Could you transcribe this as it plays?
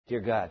Dear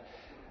God,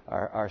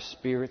 our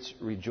spirits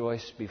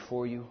rejoice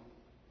before you.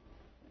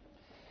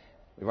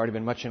 We've already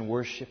been much in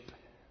worship.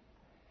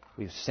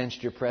 We've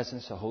sensed your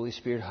presence, the Holy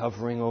Spirit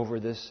hovering over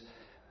this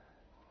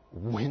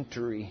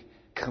wintry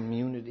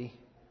community,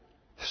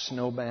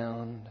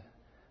 snowbound,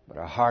 but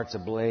our hearts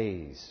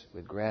ablaze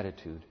with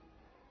gratitude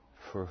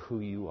for who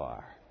you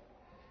are.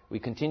 We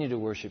continue to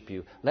worship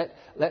you. Let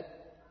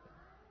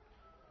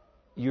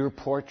your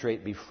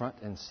portrait be front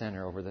and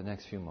center over the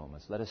next few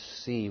moments. Let us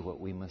see what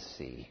we must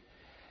see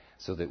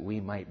so that we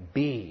might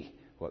be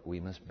what we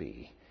must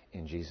be.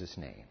 In Jesus'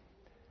 name,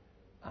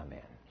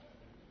 amen.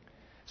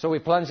 So we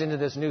plunge into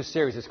this new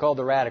series. It's called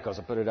The Radicals.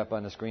 I'll put it up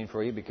on the screen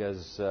for you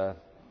because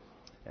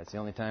that's the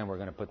only time we're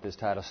going to put this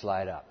title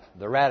slide up.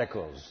 The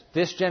Radicals.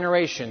 This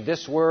generation,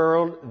 this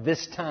world,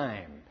 this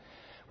time.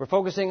 We're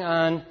focusing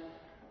on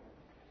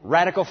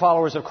radical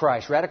followers of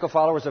Christ, radical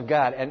followers of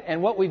God.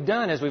 And what we've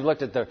done is we've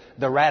looked at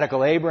the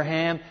radical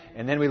Abraham,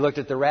 and then we looked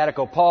at the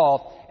radical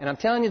Paul. And I'm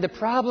telling you, the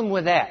problem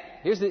with that,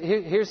 here's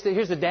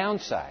the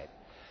downside.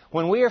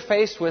 When we are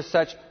faced with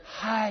such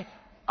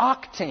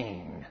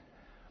high-octane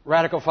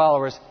radical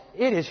followers,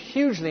 it is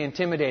hugely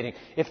intimidating.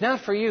 If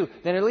not for you,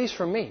 then at least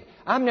for me.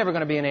 I'm never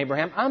going to be an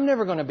Abraham. I'm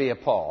never going to be a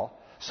Paul.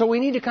 So we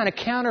need to kind of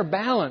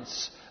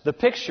counterbalance the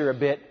picture a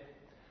bit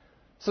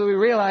so we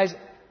realize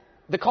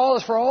the call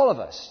is for all of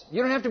us.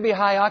 You don't have to be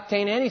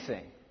high-octane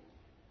anything.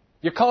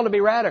 You're called to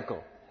be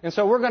radical. And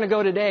so we're going to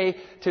go today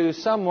to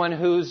someone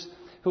who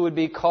would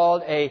be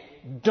called a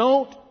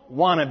don't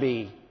want to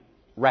be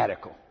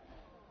radical.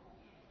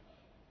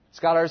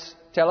 Scholars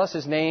tell us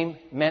his name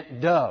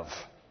meant dove.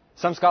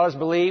 Some scholars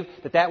believe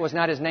that was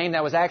not his name.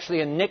 That was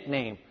actually a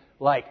nickname,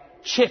 like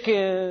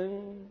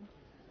chicken,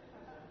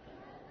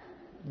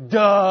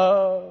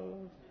 dove.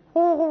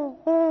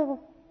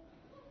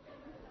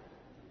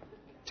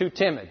 Too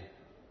timid.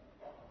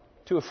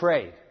 Too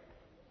afraid.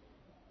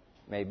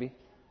 Maybe.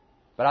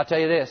 But I'll tell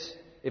you this.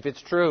 If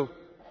it's true,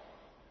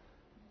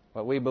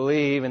 what we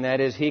believe, and that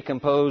is he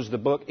composed the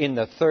book in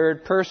the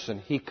third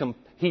person.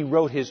 He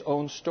wrote his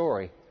own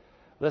story.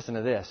 Listen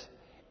to this.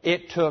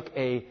 It took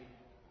a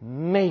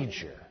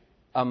major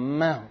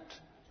amount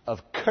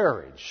of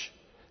courage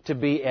to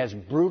be as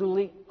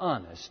brutally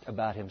honest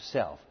about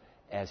himself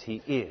as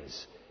he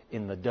is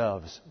in the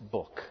Dove's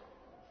book.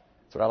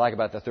 That's what I like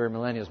about the third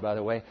millennials, by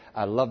the way.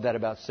 I love that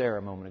about Sarah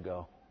a moment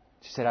ago.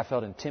 She said, I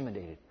felt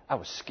intimidated. I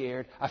was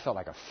scared. I felt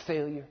like a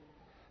failure.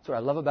 That's what I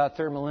love about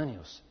third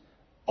millennials.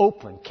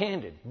 Open,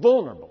 candid,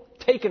 vulnerable,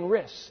 taking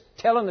risks,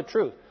 telling the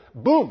truth.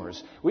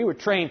 Boomers, we were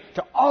trained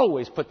to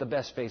always put the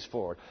best face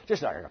forward.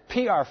 Just like a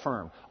PR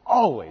firm,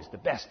 always the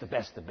best, the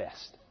best, the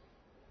best.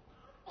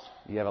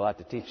 You have a lot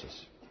to teach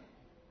us.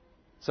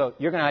 So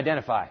you're going to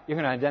identify. You're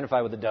going to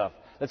identify with the dove.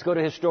 Let's go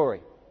to his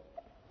story.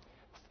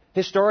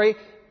 His story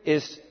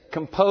is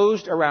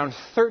composed around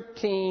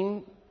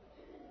 13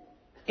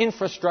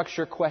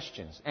 infrastructure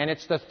questions. And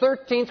it's the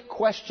 13th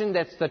question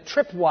that's the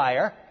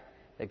tripwire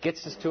that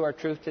gets us to our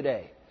truth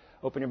today.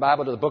 Open your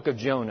Bible to the book of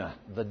Jonah,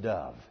 the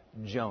dove.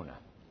 Jonah.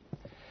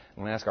 I'm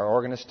going to ask our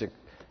organist to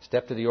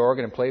step to the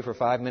organ and play for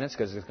 5 minutes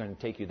because it's going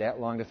to take you that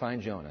long to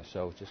find Jonah.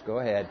 So just go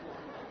ahead.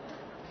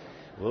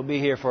 We'll be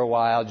here for a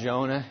while.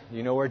 Jonah,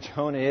 you know where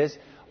Jonah is?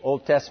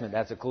 Old Testament,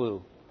 that's a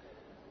clue.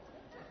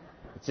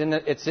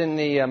 It's in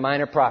the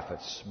Minor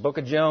Prophets, book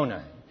of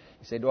Jonah.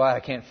 You say, Dwight, I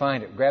can't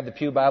find it. Grab the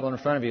Pew Bible in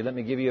front of you. Let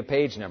me give you a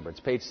page number.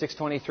 It's page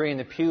 623 in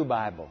the Pew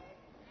Bible.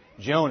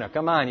 Jonah,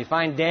 come on. You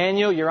find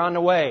Daniel, you're on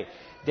the way.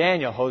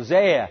 Daniel,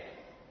 Hosea,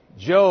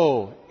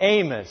 Joel,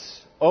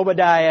 Amos,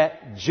 Obadiah,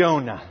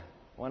 Jonah.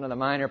 One of the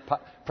minor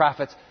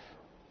prophets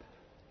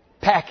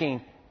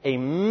packing a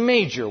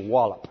major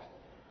wallop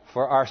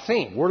for our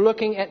theme. We're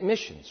looking at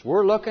missions.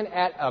 We're looking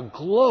at a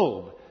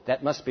globe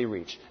that must be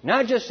reached.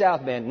 Not just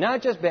South Bend,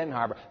 not just Benton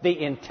Harbor.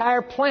 The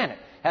entire planet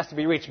has to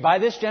be reached by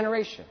this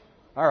generation.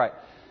 All right.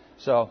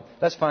 So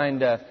let's find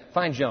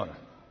Jonah.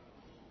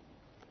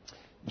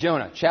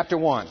 Jonah, chapter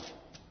 1.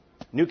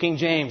 New King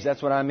James,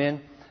 that's what I'm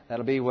in.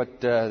 That'll be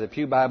what the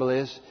Pew Bible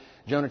is.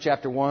 Jonah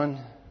chapter 1.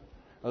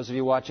 Those of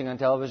you watching on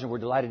television, we're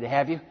delighted to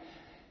have you.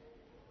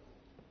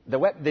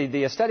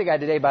 The study guide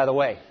today, by the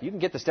way, you can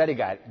get the study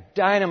guide.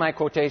 Dynamite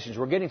quotations.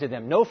 We're getting to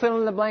them. No fill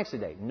in the blanks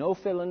today. No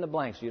fill in the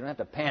blanks. You don't have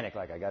to panic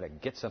like I got to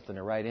get something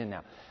to write in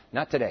now.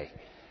 Not today.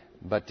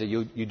 But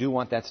you do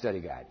want that study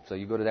guide. So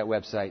you go to that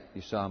website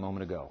you saw a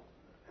moment ago.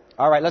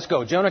 All right, let's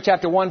go. Jonah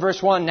chapter 1,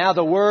 verse 1. Now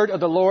the word of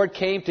the Lord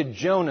came to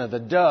Jonah, the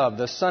dove,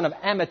 the son of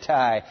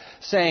Amittai,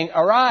 saying,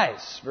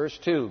 Arise, verse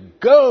 2,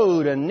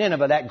 go to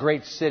Nineveh, that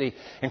great city,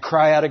 and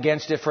cry out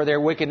against it, for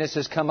their wickedness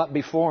has come up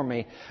before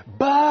me.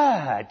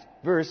 But,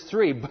 verse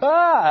 3,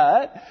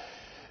 but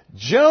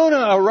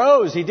Jonah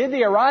arose. He did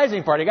the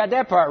arising part. He got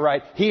that part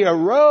right. He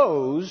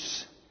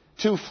arose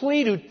to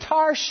flee to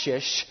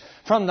Tarshish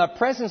from the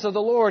presence of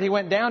the Lord. He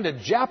went down to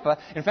Joppa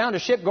and found a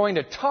ship going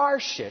to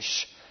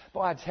Tarshish.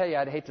 Boy, I tell you,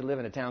 I'd hate to live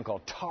in a town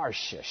called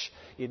Tarshish.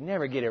 You'd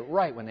never get it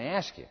right when they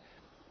ask you.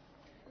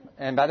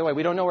 And by the way,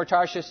 we don't know where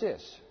Tarshish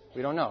is.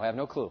 We don't know. I have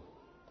no clue.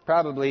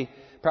 Probably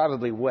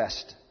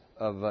west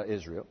of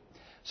Israel.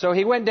 So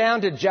he went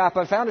down to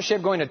Joppa, found a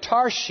ship going to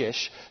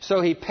Tarshish. So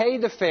he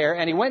paid the fare,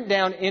 and he went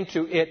down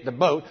into it, the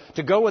boat,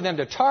 to go with them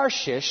to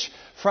Tarshish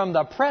from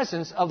the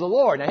presence of the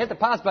Lord. Now hit the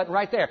pause button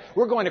right there.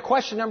 We're going to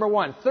question number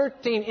 1.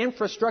 13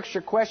 infrastructure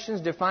questions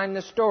define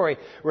this story.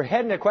 We're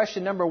heading to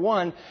question number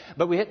 1,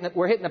 but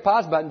we're hitting the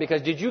pause button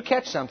because did you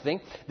catch something?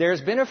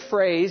 There's been a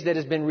phrase that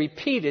has been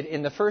repeated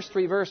in the first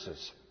 3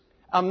 verses.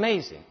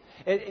 Amazing.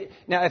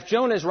 Now, if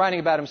Jonah is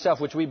writing about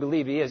himself, which we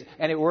believe he is,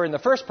 and it were in the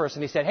first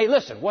person, he said, hey,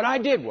 listen, what I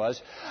did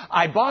was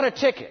I bought a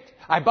ticket.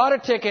 I bought a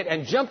ticket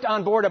and jumped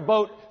on board a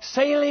boat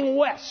sailing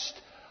west,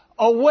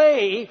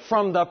 away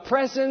from the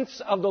presence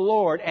of the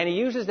Lord. And he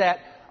uses that,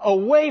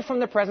 away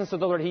from the presence of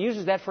the Lord. He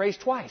uses that phrase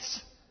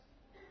twice.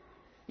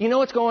 You know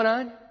what's going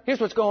on? Here's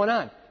what's going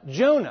on.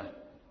 Jonah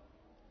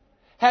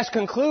has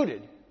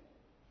concluded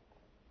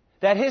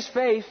that his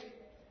faith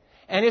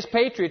and his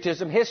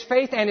patriotism, his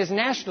faith and his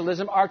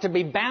nationalism are to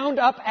be bound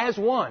up as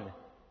one.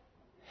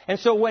 And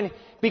so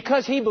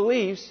because he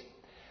believes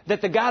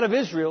that the God of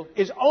Israel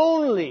is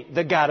only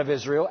the God of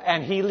Israel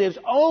and he lives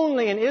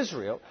only in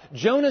Israel,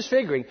 Jonah's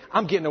figuring,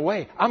 I'm getting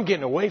away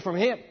from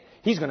him.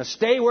 He's going to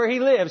stay where he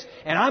lives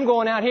and I'm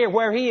going out here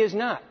where he is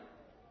not.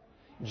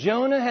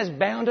 Jonah has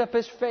bound up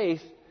his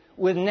faith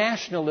with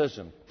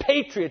nationalism,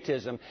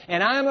 patriotism,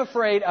 and I'm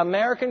afraid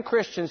American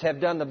Christians have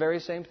done the very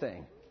same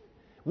thing.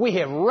 We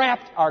have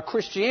wrapped our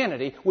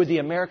Christianity with the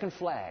American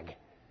flag.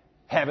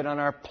 Have it on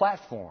our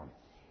platform.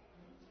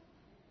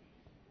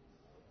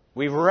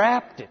 We've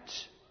wrapped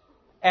it.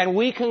 And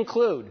we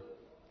conclude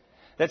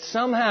that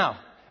somehow,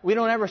 we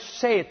don't ever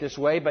say it this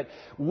way, but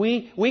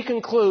we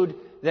conclude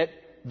that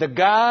the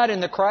God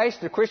and the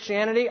Christ, the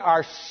Christianity,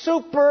 are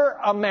super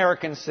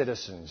American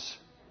citizens.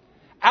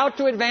 Out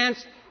to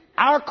advance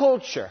our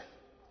culture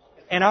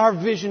and our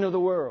vision of the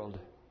world.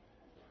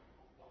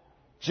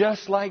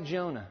 Just like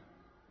Jonah.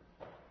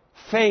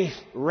 Faith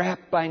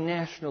wrapped by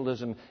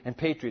nationalism and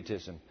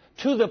patriotism.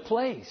 To the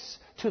place.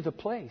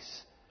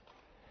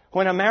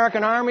 When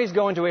American armies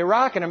go into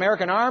Iraq and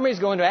American armies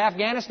go into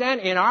Afghanistan,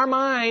 in our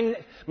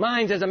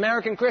minds as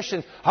American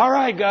Christians, all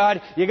right,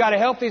 God, you got to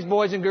help these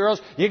boys and girls.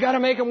 You got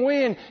to make them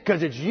win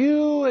because it's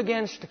you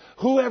against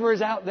whoever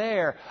is out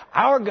there.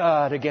 Our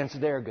God against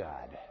their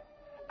God.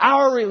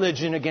 Our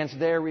religion against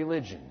their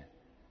religion.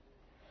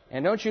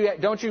 And don't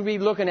you be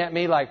looking at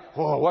me like,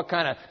 whoa, what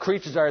kind of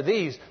creatures are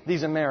these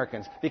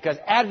Americans? Because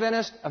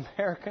Adventist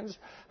Americans,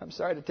 I'm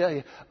sorry to tell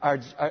you,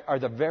 are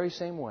the very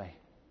same way.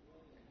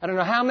 I don't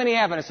know how many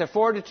Adventists have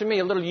forwarded to me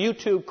a little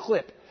YouTube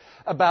clip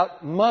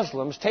about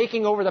Muslims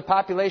taking over the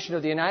population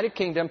of the United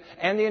Kingdom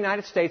and the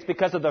United States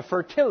because of the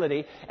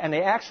fertility, and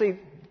they actually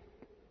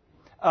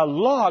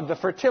log the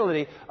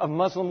fertility of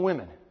Muslim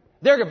women.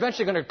 They're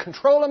eventually going to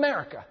control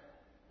America.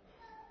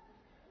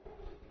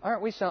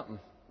 Aren't we something?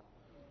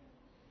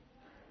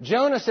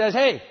 Jonah says,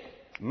 hey,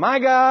 my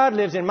God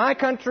lives in my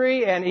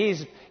country and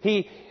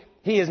he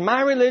is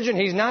my religion.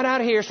 He's not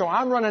out here, so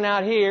I'm running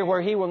out here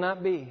where he will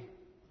not be.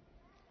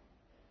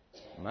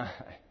 My.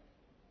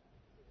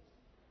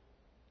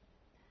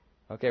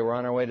 Okay, we're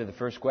on our way to the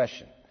first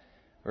question.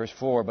 Verse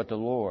 4, but the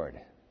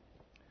Lord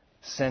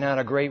sent out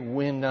a great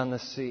wind on the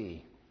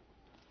sea.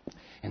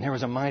 And there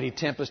was a mighty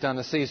tempest on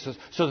the sea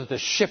so that the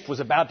ship was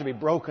about to be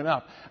broken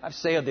up. I've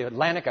sailed the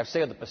Atlantic, I've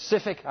sailed the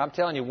Pacific. I'm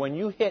telling you, when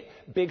you hit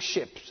big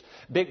ships,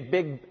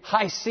 big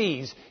high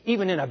seas,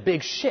 even in a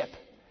big ship,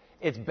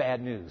 it's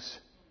bad news.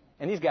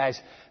 And these guys,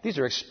 these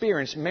are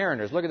experienced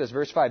mariners. Look at this,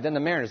 verse 5. Then the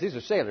mariners, these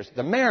are sailors.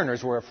 The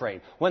mariners were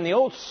afraid. When the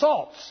old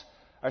salts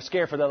are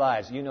scared for their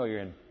lives, you know you're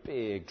in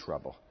big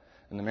trouble.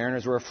 And the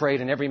mariners were afraid,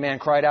 and every man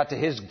cried out to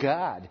his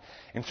God.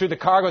 And threw the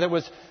cargo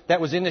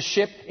that was in the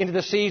ship into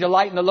the sea to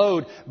lighten the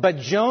load. But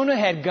Jonah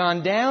had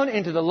gone down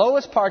into the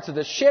lowest parts of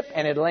the ship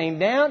and had lain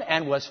down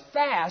and was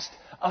fast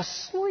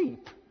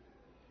asleep.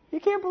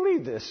 You can't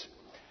believe this.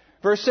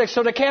 Verse 6,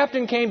 so the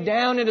captain came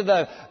down into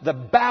the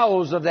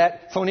bows of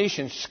that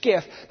Phoenician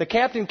skiff. The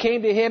captain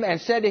came to him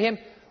and said to him,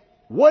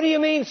 what do you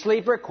mean,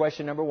 sleeper?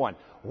 Question number 1.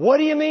 What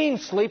do you mean,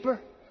 sleeper?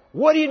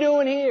 What are you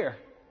doing here?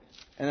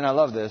 And then I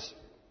love this.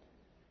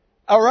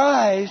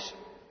 Arise,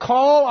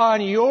 call on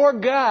your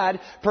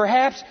God.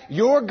 Perhaps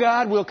your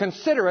God will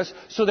consider us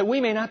so that we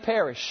may not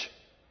perish.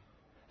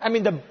 I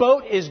mean, the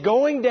boat is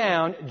going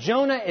down.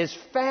 Jonah is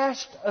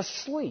fast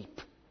asleep.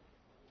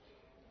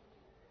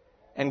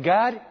 And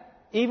God,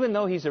 even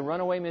though he's a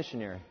runaway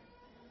missionary,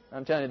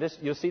 I'm telling you this,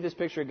 you'll see this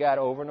picture of God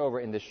over and over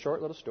in this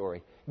short little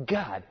story.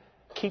 God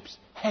keeps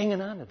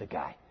hanging on to the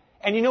guy.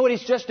 And you know what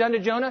he's just done to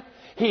Jonah?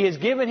 He has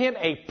given him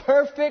a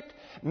perfect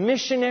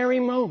missionary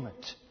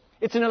moment.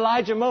 It's an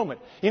Elijah moment.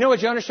 You know what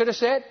Jonah should have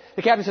said?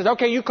 The captain says,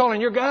 okay, you call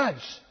on your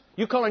gods.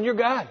 You call on your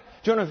God.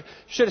 Jonah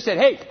should have said,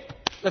 hey,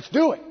 let's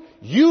do it.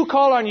 You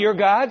call on your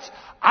gods.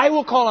 I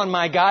will call on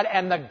my God.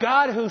 And the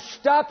God who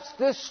stops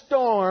this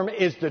storm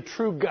is the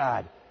true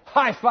God.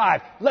 High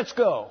five. Let's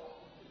go.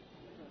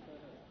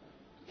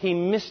 He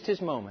missed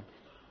his moment.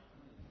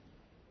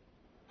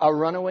 A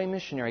runaway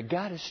missionary.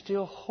 God is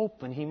still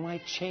hoping he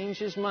might change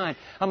his mind.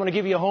 I'm going to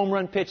give you a home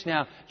run pitch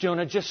now.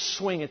 Jonah, just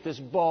swing at this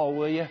ball,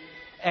 will you?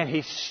 And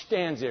he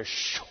stands there.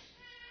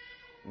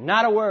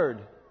 Not a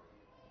word.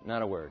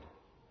 Not a word.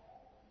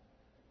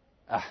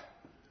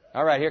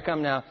 All right, here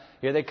come now.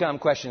 Here they come.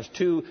 Questions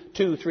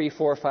 2, 3,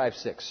 4, 5,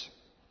 6.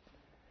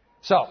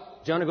 So,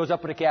 Jonah goes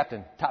up with the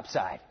captain,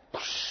 topside.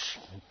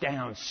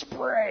 Down,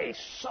 spray,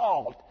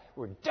 salt.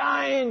 We're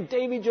dying.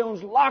 Davy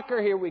Jones'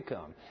 locker, here we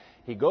come.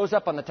 He goes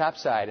up on the top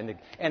side,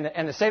 and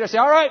the sailors say,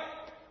 all right,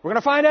 we're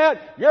going to find out.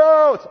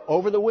 Yo, it's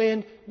over the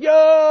wind.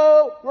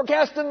 Yo, we're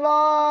casting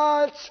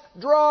lots.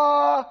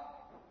 Draw.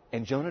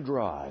 And Jonah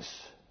draws.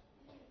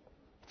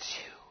 It's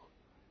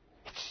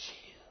you. It's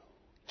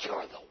you.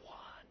 You're the one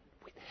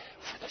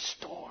for the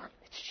storm.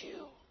 It's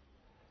you.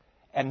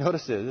 And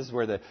notice this. This is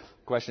where the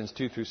questions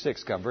 2 through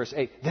 6 come. Verse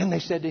 8. Then they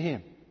said to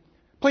him,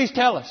 please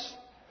tell us,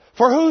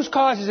 for whose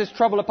cause is this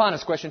trouble upon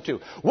us? Question 2.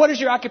 What is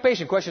your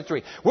occupation? Question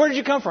 3. Where did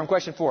you come from?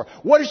 Question 4.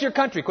 What is your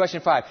country?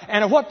 Question 5.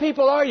 And of what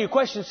people are you?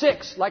 Question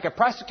 6. Like a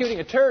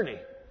prosecuting attorney.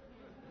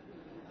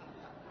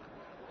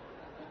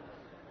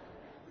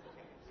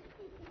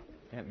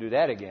 Can't do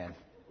that again.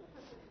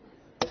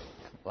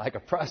 Like a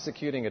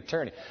prosecuting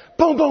attorney.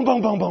 Boom, boom,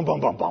 boom, boom, boom, boom,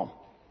 boom, boom.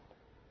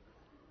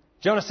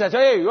 Jonah says,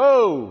 hey,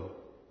 whoa.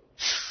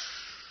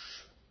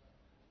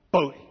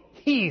 Boat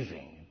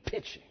heaving and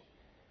pitching.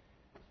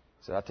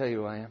 So I'll tell you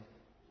who I am.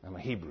 I'm a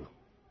Hebrew.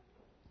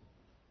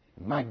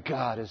 My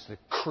God is the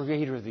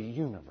creator of the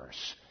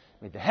universe.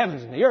 He made the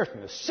heavens and the earth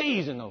and the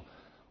seas and the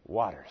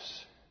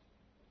waters.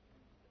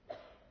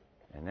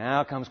 And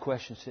now comes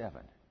question 7.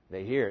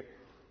 They hear it.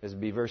 This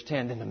would be verse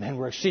 10. Then the men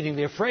were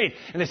exceedingly afraid.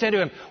 And they said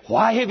to him,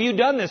 why have you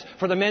done this?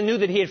 For the men knew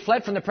that he had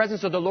fled from the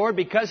presence of the Lord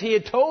because he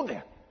had told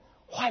them.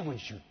 Why would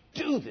you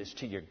do this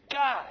to your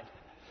God?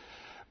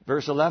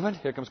 Verse 11,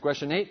 here comes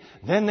question 8.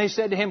 Then they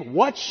said to him,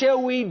 what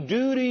shall we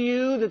do to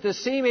you that the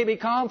sea may be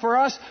calm for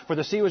us? For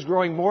the sea was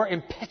growing more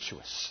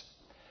impetuous.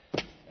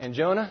 And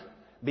Jonah,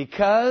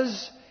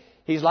 because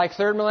he's like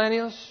third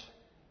millennials,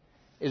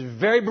 is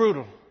very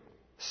brutal.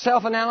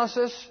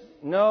 Self-analysis,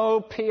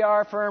 no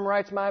PR firm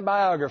writes my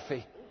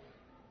biography.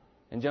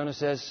 And Jonah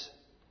says,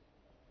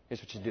 here's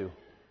what you do.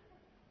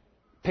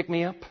 Pick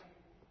me up.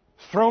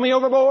 Throw me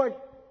overboard.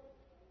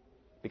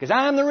 Because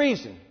I'm the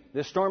reason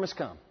this storm has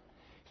come.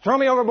 Throw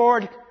me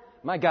overboard.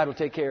 My God will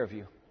take care of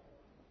you.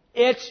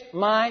 It's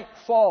my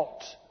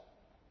fault.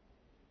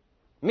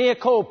 Mea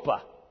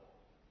culpa.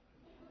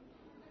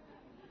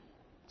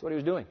 That's what he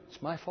was doing.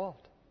 It's my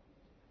fault.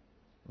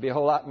 There'd be a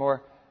whole lot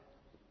more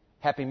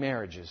happy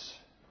marriages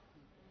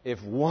if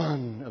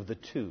one of the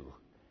two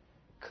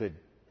could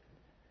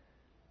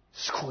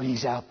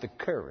squeeze out the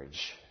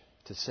courage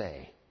to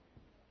say,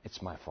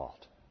 it's my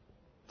fault.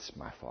 It's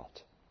my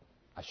fault.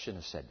 I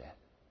shouldn't have said that.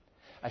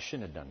 I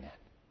shouldn't have done that.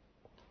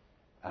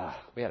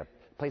 We had a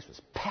place was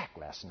packed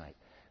last night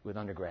with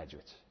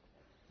undergraduates.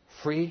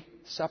 Free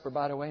supper,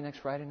 by the way, next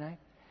Friday night.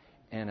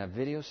 And a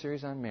video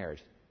series on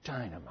marriage.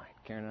 Dynamite.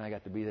 Karen and I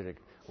got to be there to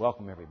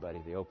welcome everybody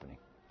at the opening.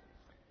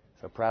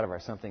 So proud of our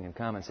Something in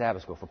Common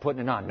Sabbath School for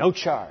putting it on. No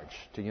charge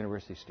to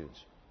university students.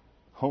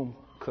 Home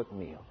cooked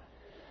meal.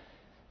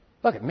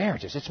 Look at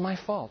marriages. It's my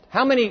fault.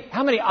 How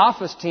many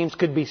office teams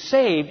could be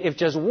saved if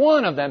just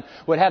one of them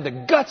would have the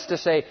guts to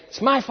say,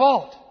 it's my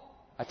fault.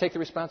 I take the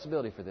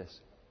responsibility for this.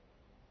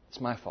 It's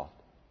my fault.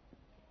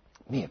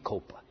 Mea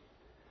culpa.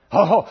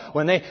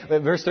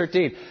 Verse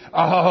 13.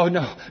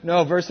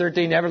 No, verse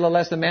 13.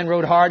 Nevertheless, the men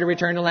rowed hard to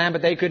return to land,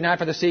 but they could not,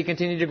 for the sea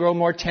continued to grow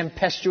more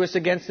tempestuous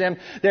against them.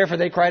 Therefore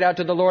they cried out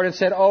to the Lord and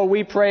said,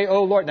 we pray,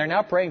 O Lord. They're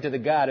now praying to the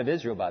God of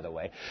Israel, by the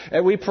way.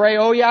 We pray,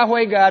 O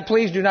Yahweh God,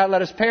 please do not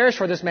let us perish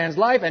for this man's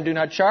life, and do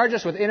not charge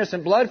us with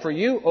innocent blood, for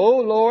you, O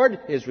Lord,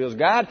 Israel's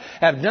God,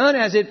 have done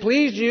as it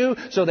pleased you.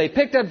 So they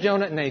picked up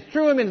Jonah and they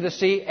threw him into the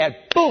sea, and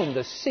boom,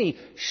 the sea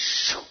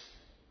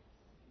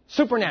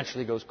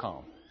supernaturally goes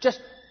calm. Just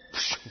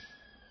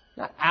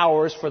not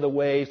hours for the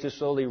waves to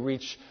slowly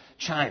reach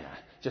China.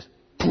 Just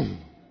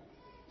boom,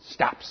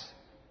 stops.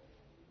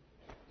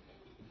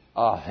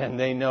 And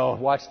they know.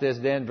 Watch this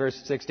then, verse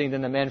 16.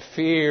 Then the men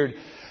feared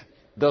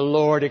the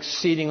Lord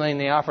exceedingly, and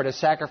they offered a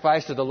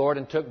sacrifice to the Lord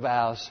and took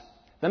vows.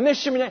 The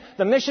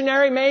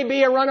missionary may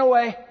be a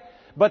runaway,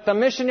 but the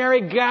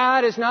missionary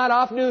God is not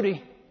off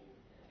duty.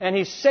 And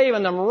he's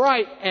saving them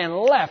right and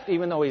left,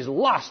 even though he's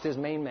lost his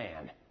main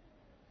man.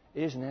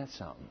 Isn't that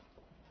something?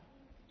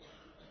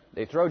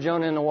 They throw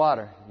Jonah in the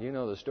water. You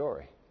know the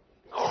story.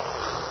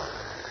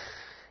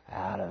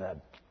 Out of the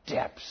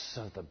depths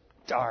of the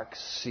dark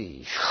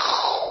sea.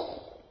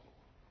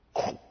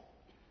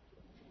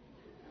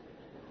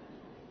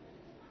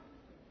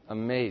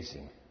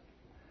 Amazing.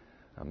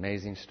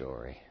 Amazing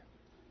story.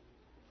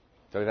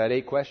 So we've had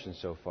 8 questions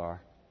so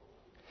far.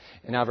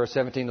 And now verse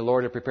 17, the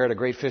Lord had prepared a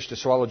great fish to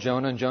swallow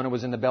Jonah, and Jonah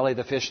was in the belly of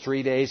the fish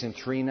 3 days and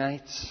 3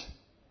 nights.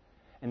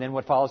 And then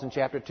what follows in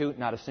chapter 2?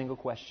 Not a single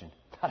question.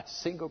 Not a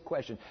single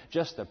question.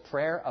 Just the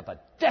prayer of a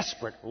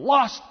desperate,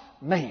 lost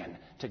man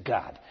to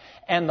God.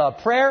 And the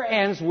prayer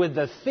ends with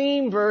the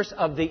theme verse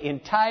of the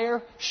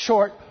entire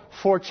short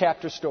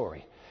 4-chapter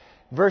story.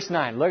 Verse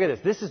 9. Look at this.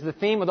 This is the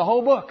theme of the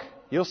whole book.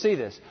 You'll see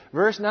this.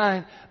 Verse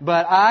 9.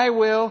 But I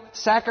will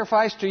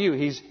sacrifice to you.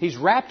 He's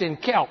wrapped in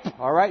kelp.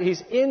 All right?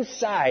 He's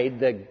inside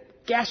the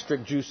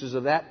gastric juices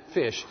of that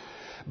fish.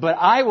 But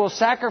I will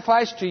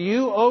sacrifice to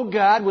you, O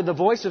God, with the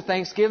voice of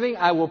thanksgiving.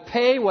 I will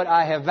pay what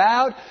I have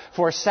vowed,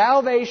 for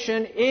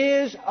salvation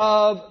is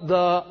of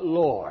the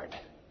Lord.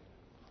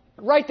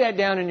 Write that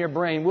down in your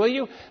brain, will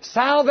you?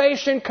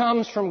 Salvation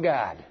comes from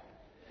God.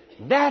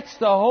 That's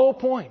the whole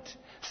point.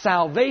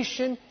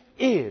 Salvation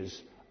is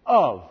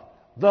of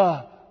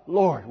the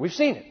Lord. We've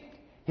seen it.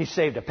 He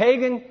saved a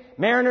pagan,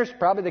 mariners,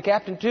 probably the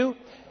captain too.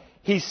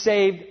 He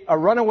saved a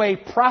runaway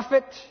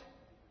prophet,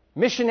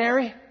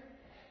 missionary.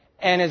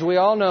 And as we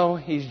all know,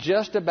 He's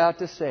just about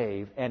to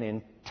save an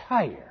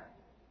entire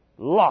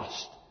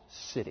lost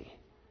city.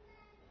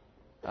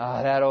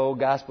 That old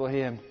gospel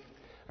hymn.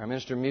 Our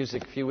minister of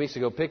music a few weeks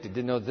ago picked it.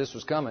 Didn't know that this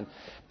was coming.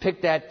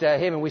 Picked that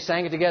hymn and we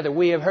sang it together.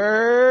 We have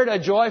heard a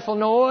joyful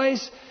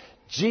noise.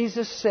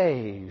 Jesus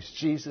saves.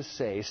 Jesus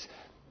saves.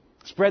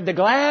 Spread the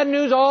glad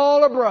news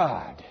all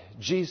abroad.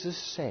 Jesus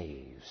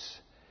saves.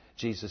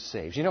 Jesus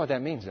saves. You know what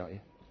that means, don't you?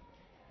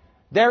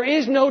 There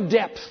is no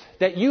depth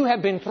that you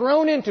have been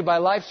thrown into by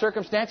life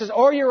circumstances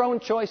or your own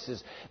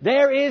choices.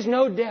 There is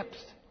no depth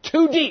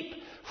too deep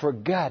for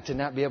God to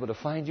not be able to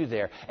find you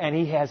there. And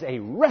He has a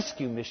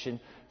rescue mission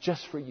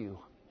just for you.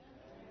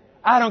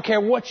 I don't care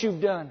what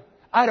you've done.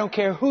 I don't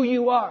care who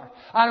you are.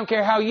 I don't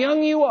care how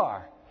young you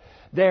are.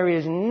 There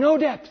is no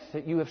depth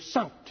that you have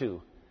sunk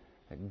to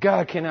that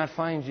God cannot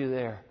find you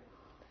there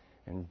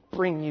and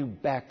bring you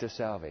back to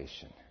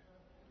salvation.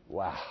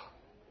 Wow.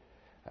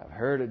 I've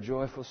heard a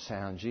joyful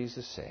sound.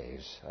 Jesus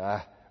saves.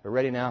 We're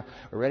ready now.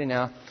 We're ready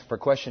now for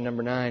question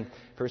number 9.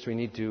 First, we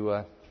need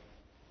to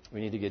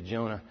get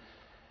Jonah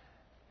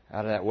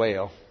out of that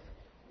whale.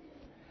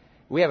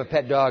 We have a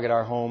pet dog at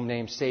our home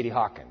named Sadie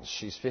Hawkins.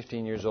 She's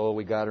 15 years old.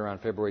 We got her on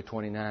February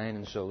 29,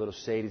 and so little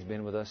Sadie's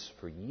been with us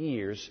for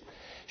years.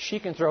 She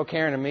can throw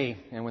Karen and me,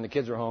 and when the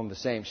kids are home, the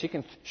same. She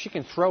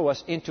can throw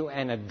us into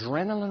an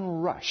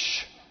adrenaline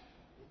rush.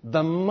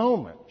 The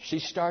moment she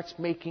starts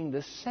making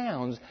the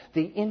sounds,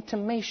 the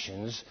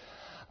intimations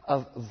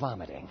of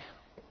vomiting.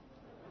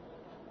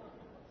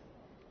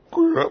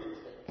 Boy,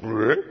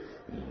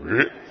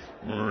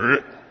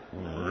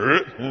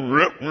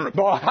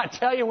 I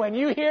tell you, when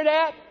you hear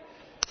that,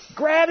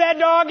 grab that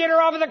dog, get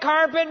her off of the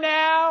carpet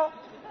now.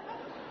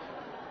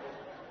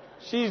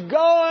 She's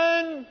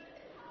going.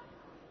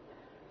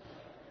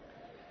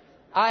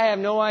 I have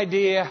no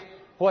idea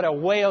what a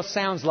whale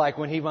sounds like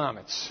when he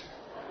vomits.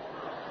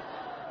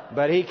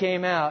 But he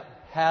came out.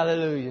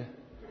 Hallelujah.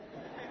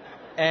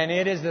 And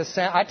it is the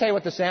sound. I tell you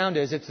what the sound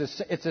is. It's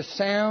the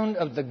sound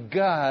of the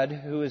God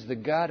who is the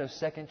God of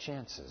second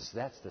chances.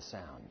 That's the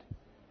sound.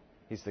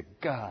 He's the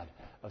God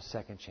of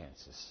second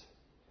chances.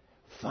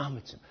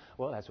 Vomits him.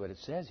 Well, that's what it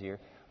says here.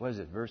 What is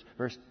it?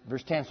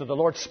 Verse 10. So the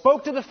Lord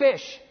spoke to the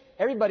fish.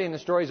 Everybody in the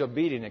story is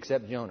obedient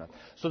except Jonah.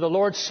 So the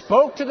Lord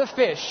spoke to the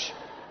fish.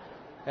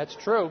 That's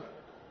true.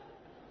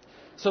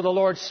 So the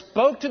Lord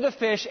spoke to the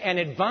fish, and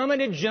it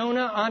vomited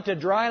Jonah onto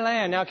dry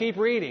land. Now keep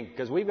reading,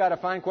 because we've got to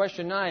find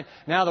question 9.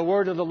 Now the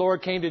word of the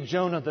Lord came to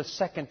Jonah the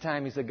second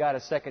time. He's the God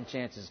of second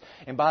chances.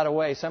 And by the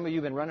way, some of you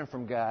have been running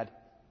from God.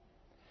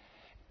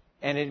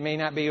 And it may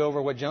not be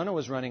over what Jonah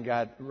was running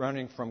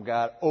from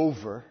God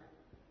over.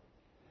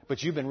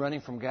 But you've been running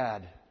from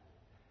God.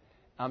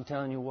 I'm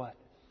telling you what.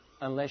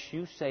 Unless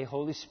you say,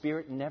 Holy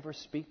Spirit, never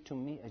speak to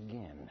me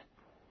again,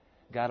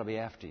 God will be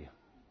after you.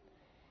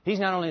 He's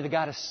not only the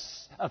God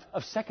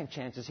of second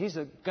chances, He's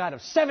the God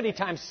of 70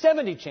 times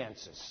 70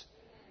 chances.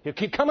 He'll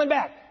keep coming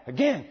back.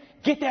 Again,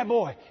 get that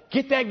boy.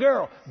 Get that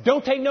girl.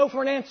 Don't take no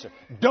for an answer.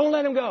 Don't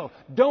let him go.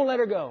 Don't let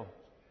her go.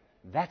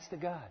 That's the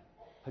God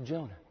of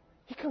Jonah.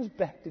 He comes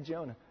back to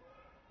Jonah.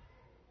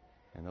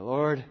 And the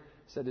Lord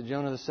said to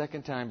Jonah the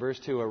second time, verse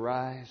 2,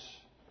 Arise,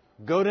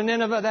 go to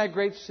Nineveh, that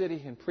great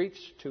city, and preach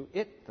to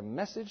it the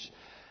message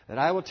that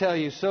I will tell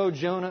you. So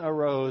Jonah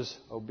arose,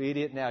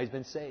 obedient now. He's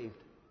been saved.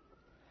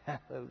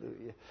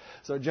 Hallelujah.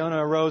 So Jonah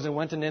arose and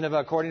went to Nineveh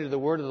according to the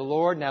word of the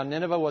Lord. Now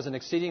Nineveh was an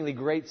exceedingly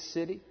great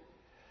city.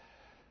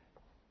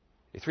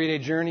 A 3-day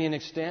journey in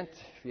extent.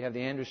 If you have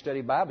the Andrews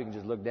Study Bible, you can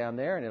just look down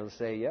there and it'll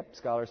say, yep,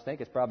 scholars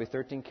think it's probably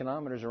 13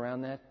 kilometers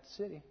around that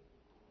city.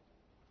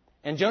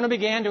 And Jonah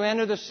began to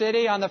enter the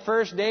city on the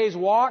first day's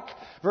walk.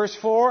 Verse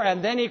 4,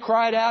 and then he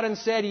cried out and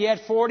said,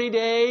 Yet 40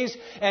 days,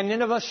 and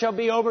Nineveh shall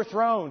be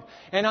overthrown.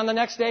 And on the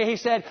next day he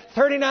said,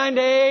 39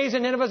 days,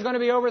 and Nineveh is going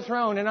to be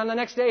overthrown. And on the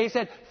next day he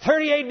said,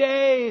 38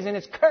 days, and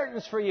it's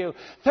curtains for you.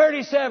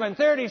 37,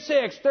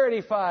 36,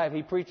 35.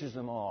 He preaches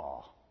them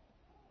all.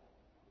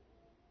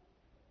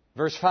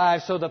 Verse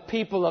 5, so the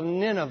people of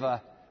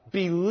Nineveh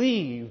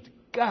believed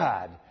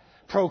God,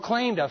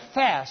 proclaimed a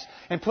fast,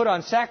 and put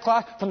on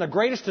sackcloth from the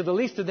greatest to the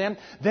least of them.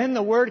 Then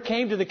the word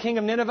came to the king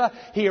of Nineveh.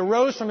 He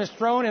arose from his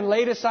throne and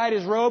laid aside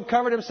his robe,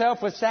 covered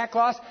himself with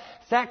sackcloth,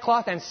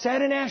 and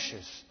sat in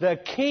ashes. The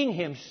king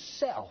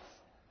himself.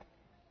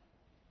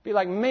 Be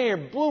like Mayor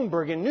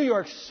Bloomberg in New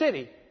York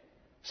City,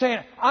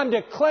 saying, I'm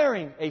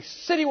declaring a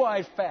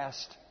citywide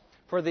fast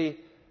for the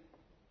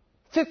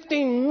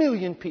 15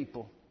 million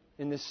people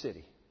in this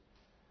city.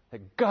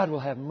 That God will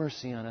have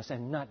mercy on us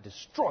and not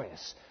destroy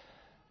us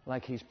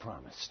like He's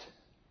promised.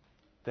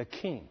 The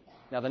king.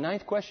 Now the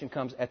 9th question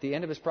comes at the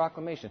end of his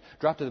proclamation.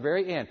 Drop to the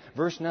very end.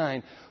 Verse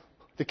 9.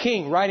 The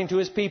king writing to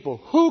his people,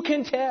 who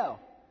can tell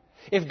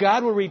if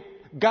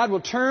God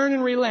will turn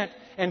and relent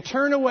and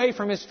turn away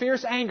from His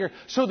fierce anger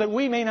so that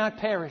we may not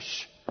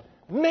perish?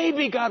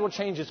 Maybe God will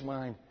change His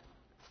mind.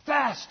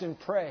 Fast and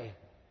pray.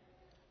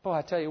 Boy,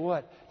 I tell you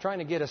what, trying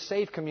to get a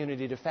saved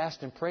community to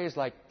fast and pray is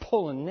like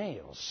pulling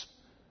nails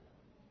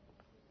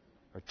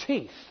or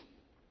teeth.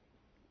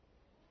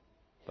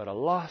 But a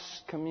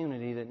lost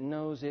community that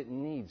knows it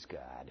needs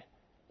God,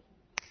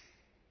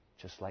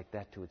 just like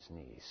that to its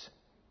knees.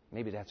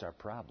 Maybe that's our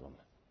problem.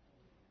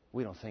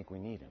 We don't think we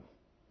need Him.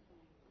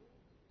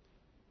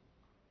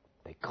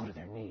 They go to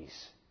their knees.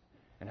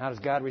 And how does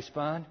God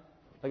respond?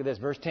 Look at this,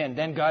 verse 10.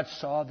 Then God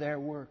saw their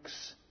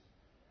works.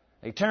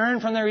 They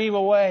turned from their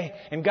evil way,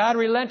 and God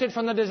relented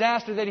from the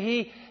disaster that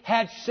He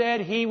had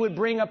said He would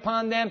bring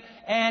upon them,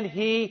 and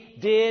He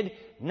did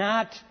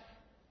not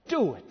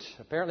do it.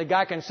 Apparently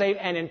God can save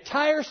an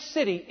entire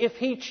city if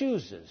He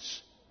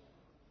chooses.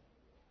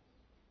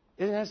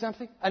 Isn't that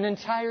something? An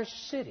entire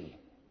city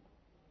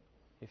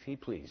if He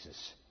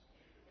pleases.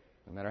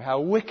 No matter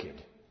how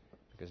wicked.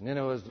 Because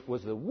Nineveh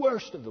was the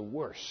worst of the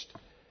worst.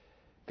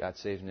 God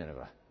saves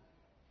Nineveh.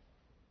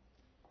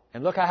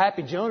 And look how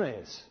happy Jonah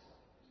is.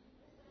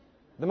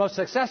 The most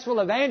successful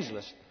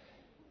evangelist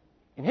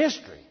in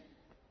history.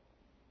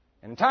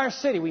 An entire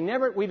city. We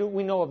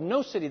know of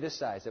no city this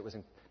size that was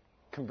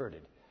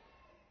converted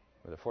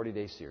with a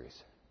 40-day series.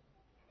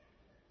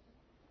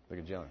 Look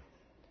at Jonah.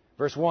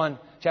 Verse 1,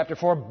 chapter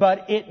 4.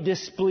 But it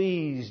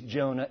displeased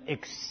Jonah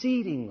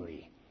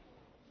exceedingly.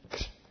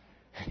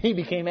 He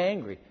became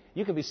angry.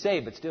 You can be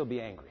saved but still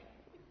be angry.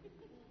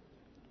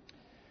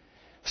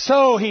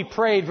 So he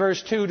prayed,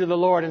 verse 2, to the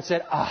Lord and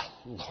said,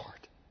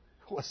 Lord,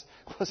 was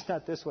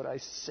not this what I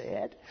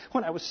said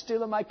when I was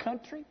still in my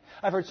country?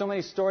 I've heard so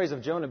many stories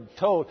of Jonah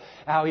told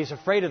how he's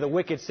afraid of the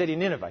wicked city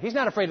Nineveh. He's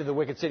not afraid of the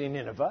wicked city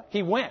Nineveh.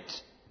 He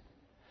went.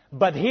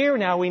 But here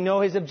now we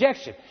know his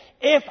objection.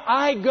 If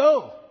I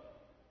go,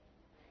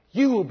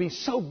 you will be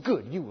so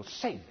good, you will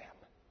save them.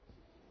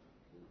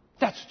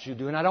 That's what you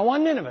do, and I don't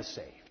want Nineveh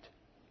saved.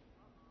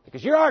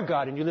 Because you're our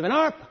God and you live in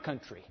our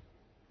country.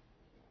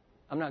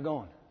 I'm not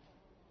going.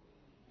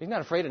 He's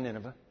not afraid of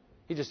Nineveh.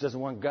 He just doesn't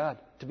want God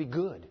to be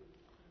good.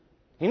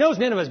 He knows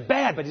Nineveh is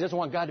bad, but he doesn't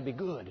want God to be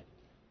good.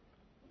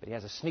 But he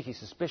has a sneaky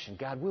suspicion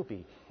God will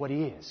be what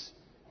He is.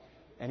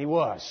 And He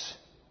was.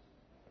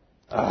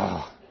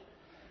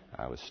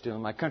 I was still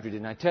in my country.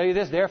 Didn't I tell you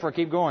this? Therefore,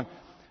 keep going.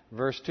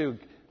 Verse 2.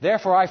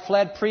 Therefore I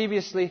fled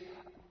previously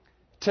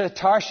to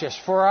Tarshish,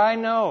 for I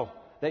know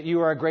that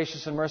you are a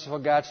gracious and merciful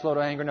God, slow to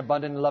anger and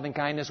abundant in loving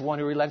kindness, one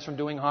who relents from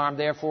doing harm.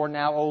 Therefore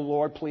now, O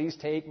Lord, please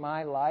take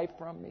my life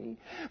from me,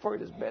 for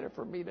it is better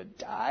for me to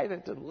die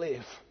than to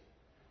live.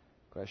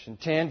 Question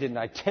 10, didn't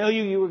I tell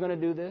you you were going to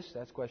do this?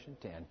 That's question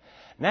 10.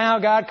 Now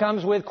God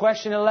comes with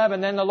question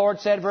 11. Then the Lord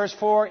said, verse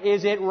 4,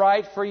 is it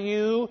right for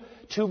you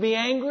to be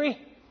angry?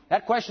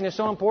 That question is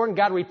so important,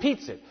 God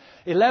repeats it.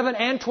 11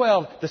 and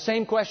 12, the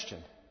same question.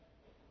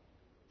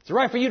 Is it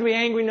right for you to be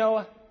angry,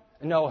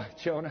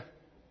 Jonah?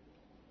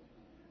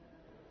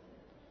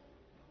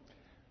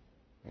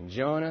 And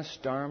Jonah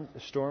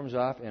storms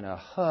off in a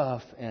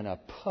huff and a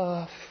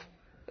puff.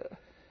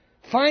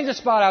 Finds a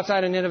spot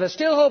outside of Nineveh,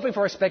 still hoping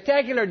for a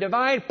spectacular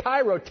divine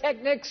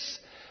pyrotechnics.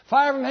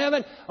 Fire from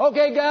heaven.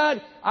 Okay,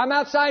 God, I'm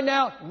outside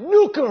now.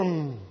 Nuke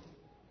 'em.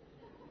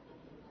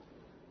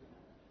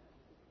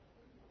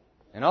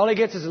 And all he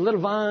gets is a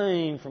little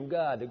vine from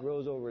God that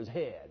grows over his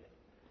head.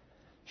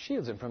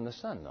 Shields him from the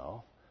sun,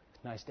 though.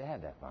 It's nice to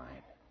have that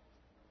vine.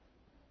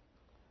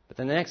 But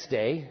the next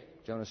day,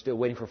 Jonah's still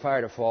waiting for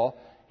fire to fall.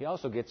 He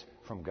also gets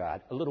from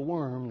God a little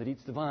worm that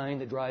eats the vine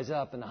that dries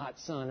up and the hot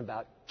sun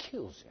about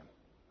kills him.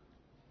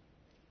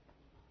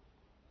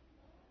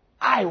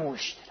 I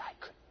wish that I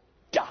could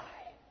die.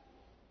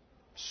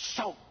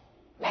 So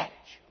mad at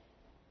you.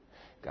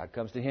 God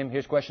comes to him.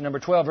 Here's question number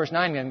 12, verse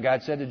 9. And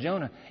God said to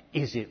Jonah,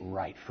 is it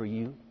right for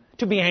you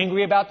to be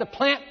angry about the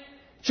plant?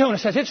 Jonah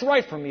says, it's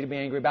right for me to be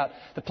angry about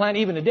the plant,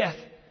 even to death.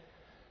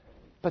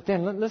 But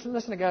then, listen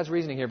to God's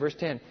reasoning here, verse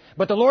 10.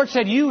 But the Lord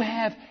said, you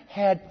have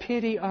had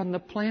pity on the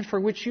plant for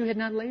which you had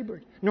not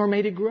labored, nor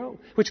made it grow,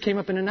 which came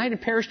up in a night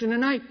and perished in a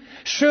night.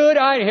 Should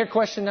I, here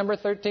question number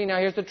 13, now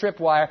here's the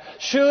tripwire.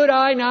 Should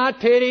I not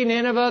pity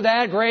Nineveh,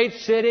 that great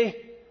city?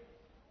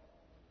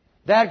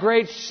 That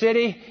great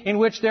city in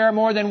which there are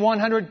more than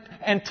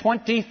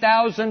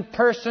 120,000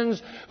 persons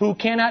who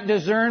cannot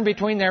discern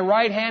between their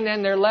right hand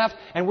and their left.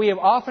 And we have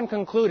often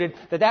concluded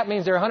that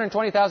means there are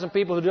 120,000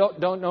 people who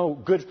don't know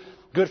good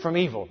from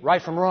evil,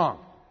 right from wrong.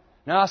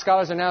 Now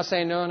scholars are now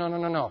saying,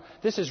 no.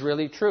 This is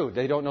really true.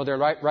 They don't know their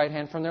right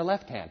hand from their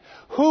left hand.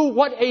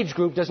 What age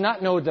group does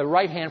not know the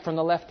right hand from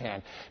the left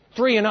hand?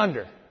 3 and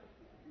under.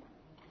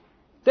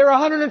 There are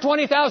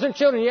 120,000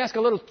 children. You ask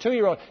a little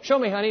 2-year-old, show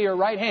me, honey, your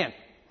right hand.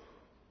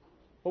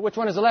 Well, which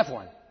one is the left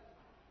one?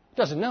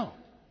 Doesn't know.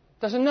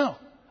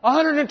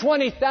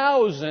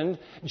 120,000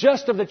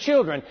 just of the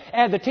children.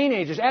 Add the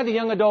teenagers, add the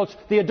young adults,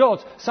 the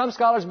adults. Some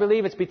scholars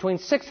believe it's between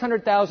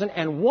 600,000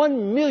 and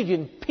 1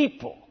 million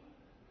people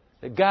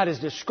that God is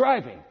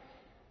describing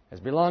as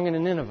belonging to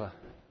Nineveh.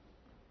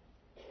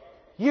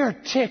 You're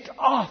ticked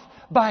off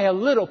by a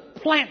little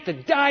plant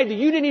that died that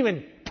you didn't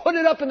even put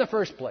it up in the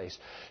first place.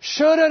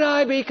 Shouldn't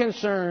I be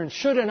concerned?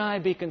 Shouldn't I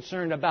be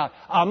concerned about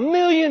 1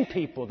 million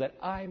people that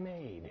I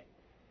made?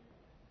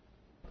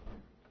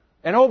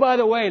 And oh, by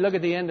the way, look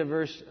at the end of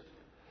verse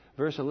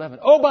 11.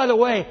 Oh, by the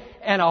way,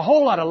 and a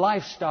whole lot of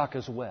livestock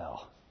as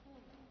well.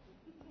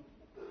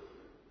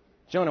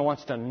 Jonah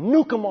wants to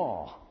nuke them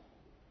all.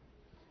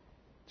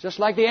 Just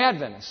like the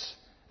Adventists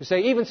who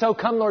say, even so,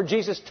 come Lord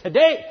Jesus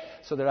today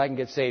so that I can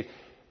get saved.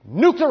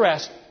 Nuke the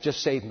rest,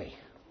 just save me.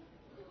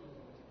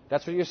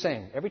 That's what you're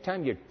saying. Every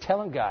time you're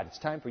telling God, it's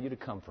time for you to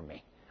come for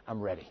me.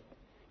 I'm ready.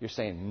 You're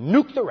saying,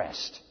 nuke the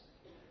rest,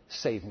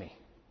 save me.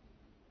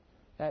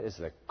 That is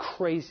the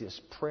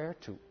craziest prayer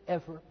to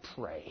ever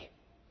pray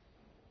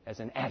as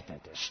an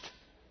Adventist.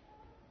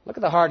 Look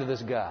at the heart of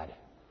this God.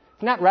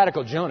 It's not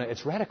radical Jonah,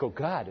 it's radical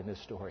God in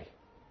this story.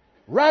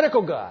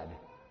 Radical God.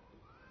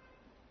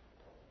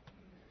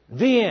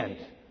 The end.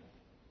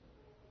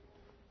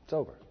 It's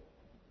over.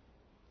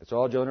 That's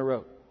all Jonah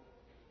wrote.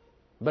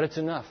 But it's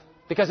enough.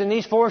 Because in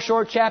these 4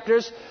 short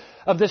chapters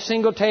of this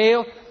single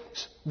tale,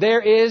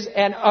 there is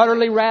an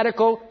utterly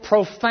radical,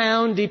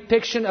 profound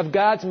depiction of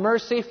God's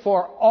mercy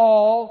for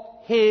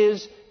all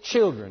His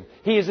children.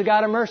 He is a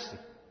God of mercy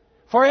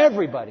for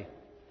everybody.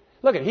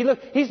 Look at it.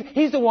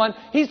 He's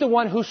the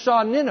one who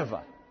saw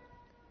Nineveh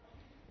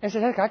and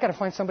said, "Heck, I got to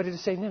find somebody to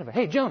save Nineveh.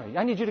 Hey, Jonah,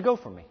 I need you to go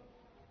for me."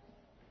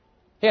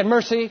 He had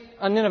mercy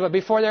on Nineveh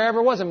before there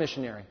ever was a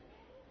missionary.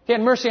 He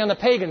had mercy on the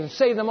pagans and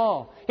saved them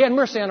all. He had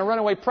mercy on a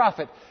runaway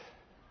prophet,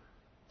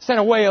 sent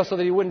a whale so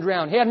that he wouldn't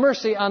drown. He had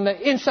mercy on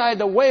the inside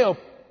the whale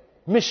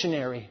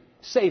missionary,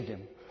 saved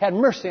him. Had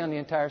mercy on the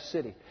entire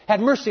city. Had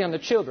mercy on the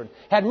children.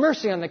 Had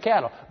mercy on the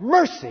cattle.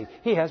 Mercy.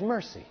 He has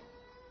mercy.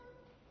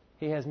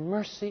 He has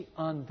mercy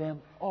on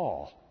them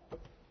all.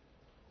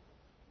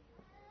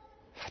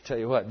 I tell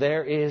you what,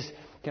 there is,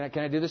 can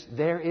I do this?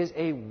 There is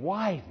a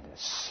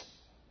wideness.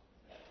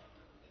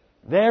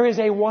 There is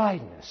a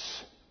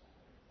wideness.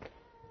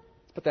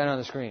 Let's put that on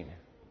the screen,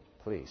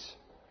 please.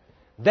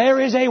 There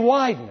is a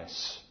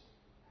wideness.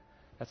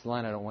 That's the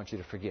line I don't want you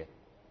to forget.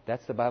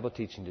 That's the Bible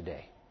teaching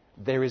today.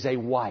 There is a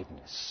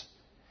wideness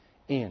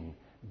in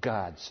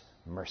God's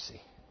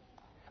mercy.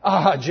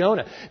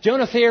 Jonah.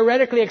 Jonah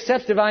theoretically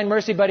accepts divine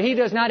mercy, but he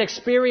does not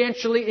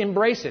experientially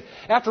embrace it.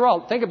 After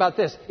all, think about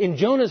this. In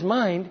Jonah's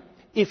mind,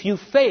 if you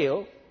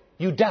fail,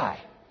 you die.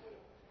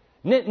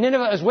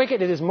 Nineveh is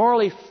wicked. It is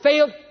morally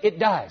failed. It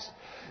dies.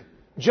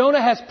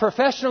 Jonah has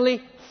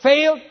professionally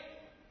failed.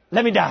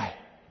 Let me die.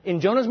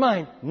 In Jonah's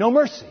mind, no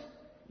mercy.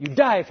 You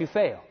die if you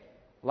fail.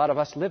 A lot of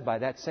us live by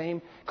that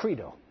same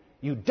credo.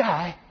 You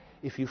die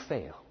if you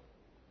fail.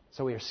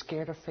 So we are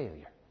scared of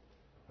failure.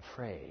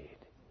 Afraid.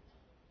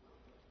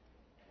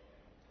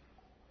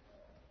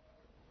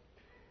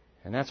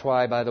 And that's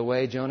why, by the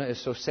way, Jonah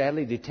is so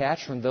sadly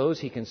detached from those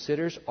he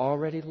considers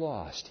already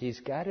lost. He's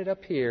got it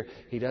up here.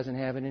 He doesn't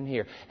have it in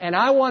here. And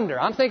I wonder,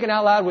 I'm thinking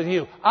out loud with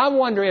you, I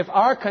wonder if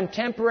our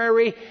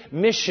contemporary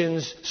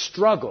missions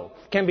struggle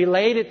can be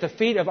laid at the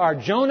feet of our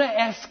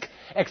Jonah-esque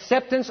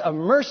acceptance of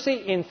mercy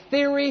in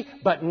theory,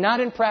 but not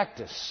in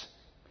practice.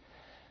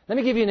 Let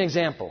me give you an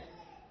example.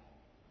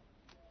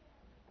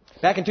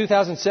 Back in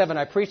 2007,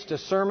 I preached a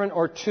sermon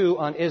or two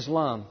on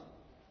Islam.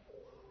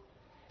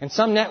 And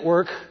some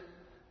network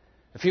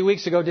a few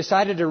weeks ago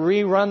decided to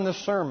rerun the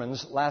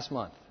sermons last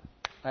month.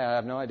 I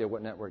have no idea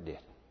what network did.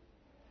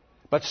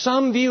 But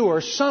some viewer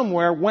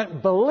somewhere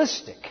went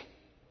ballistic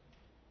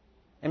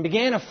and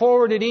began a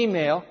forwarded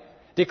email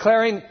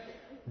declaring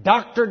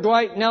Dr.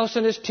 Dwight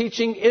Nelson is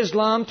teaching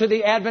Islam to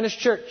the Adventist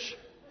Church.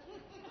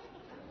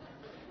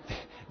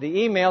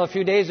 The email a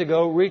few days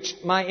ago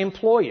reached my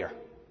employer.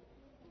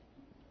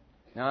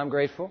 Now I'm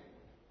grateful,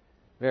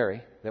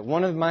 very, that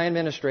one of my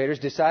administrators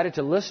decided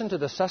to listen to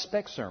the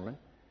suspect sermon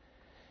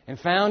and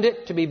found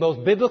it to be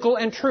both biblical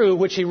and true,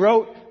 which he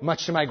wrote,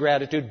 much to my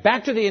gratitude,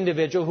 back to the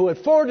individual who had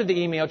forwarded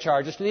the email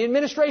charges to the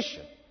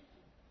administration.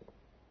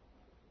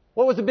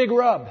 What was the big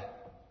rub?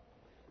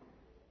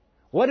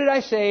 What did I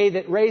say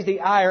that raised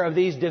the ire of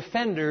these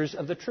defenders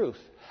of the truth?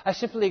 I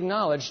simply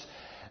acknowledged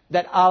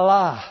that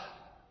Allah,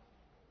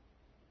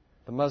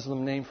 the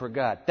Muslim name for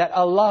God, that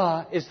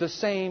Allah is the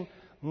same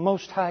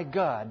Most High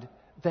God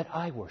that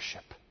I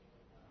worship.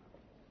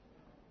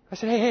 I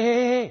said,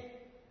 hey.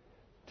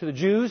 To the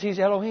Jews, He's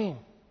Elohim.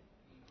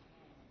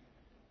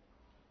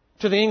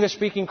 To the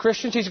English-speaking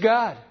Christians, He's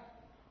God.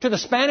 To the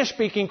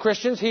Spanish-speaking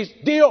Christians, He's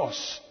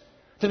Dios.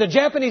 To the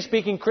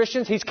Japanese-speaking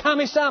Christians, He's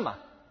Kami-sama.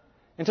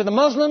 And to the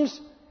Muslims,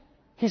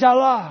 He's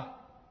Allah.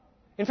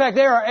 In fact,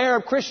 there are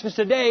Arab Christians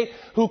today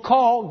who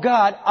call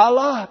God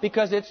Allah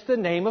because it's the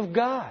name of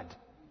God.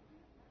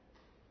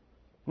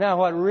 Now,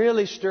 what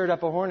really stirred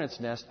up a hornet's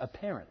nest,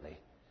 apparently,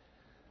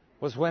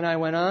 was when I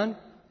went on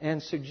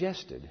and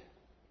suggested,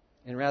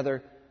 in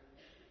rather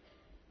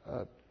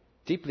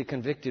deeply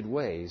convicted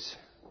ways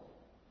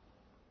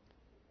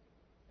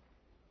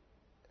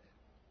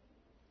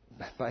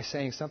by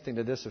saying something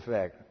to this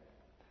effect.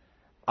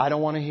 I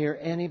don't want to hear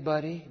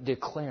anybody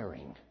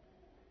declaring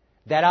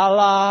that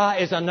Allah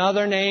is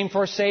another name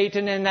for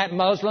Satan and that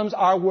Muslims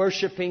are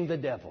worshiping the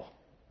devil.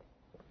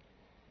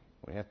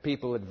 We have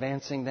people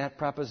advancing that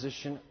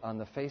proposition on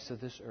the face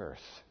of this earth.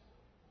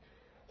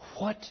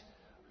 What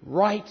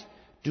right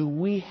do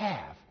we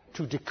have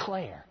to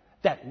declare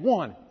that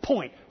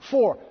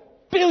 1.4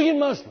 billion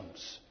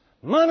Muslims,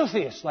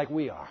 monotheists like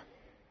we are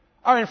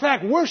in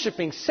fact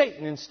worshiping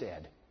Satan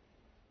instead?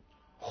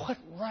 What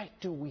right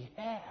do we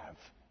have?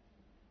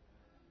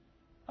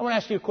 I want to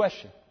ask you a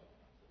question.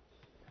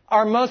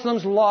 Are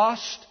Muslims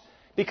lost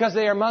because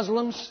they are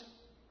Muslims?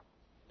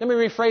 Let me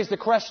rephrase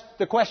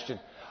the question.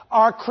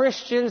 Are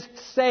Christians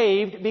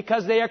saved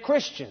because they are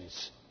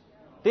Christians?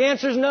 The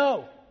answer is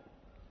no.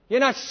 You're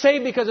not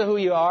saved because of who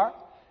you are.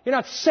 You're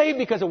not saved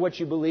because of what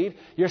you believe.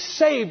 You're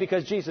saved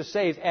because Jesus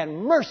saves,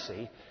 and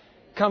mercy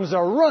comes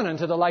a-running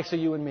to the likes of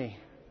you and me.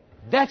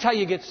 That's how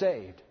you get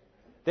saved.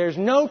 There's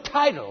no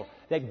title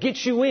that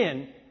gets you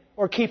in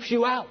or keeps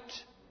you out.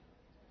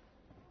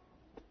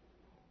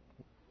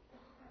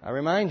 I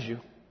remind you,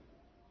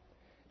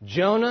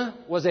 Jonah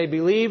was a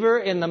believer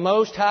in the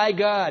Most High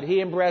God.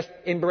 He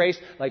embraced,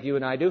 like you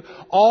and I do,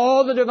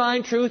 all the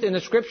divine truth in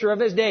the Scripture of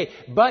his day.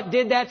 But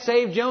did that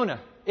save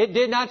Jonah? It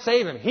did not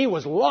save him. He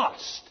was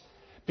lost.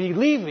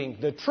 Believing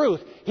the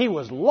truth, he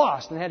was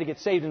lost and had to get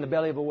saved in the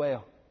belly of a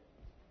whale.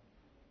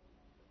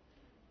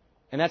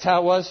 And that's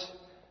how it was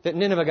that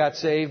Nineveh got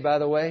saved, by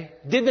the way.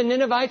 Did the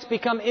Ninevites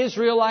become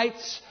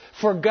Israelites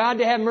for God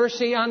to have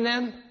mercy on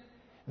them?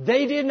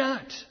 They did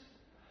not.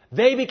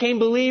 They became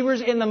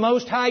believers in the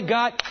Most High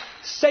God,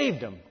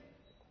 saved them.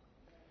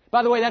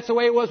 By the way, that's the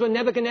way it was with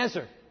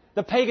Nebuchadnezzar,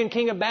 the pagan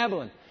king of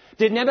Babylon.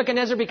 Did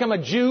Nebuchadnezzar become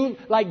a Jew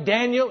like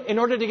Daniel in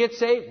order to get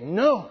saved?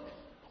 No.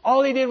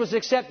 All he did was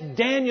accept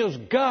Daniel's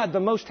God, the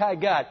Most High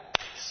God,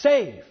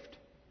 saved.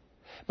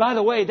 By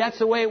the way, that's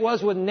the way it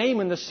was with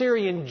Naaman, the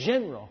Syrian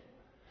general,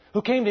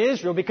 who came to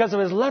Israel because of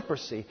his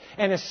leprosy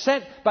and is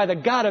sent by the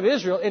God of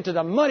Israel into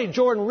the muddy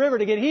Jordan River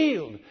to get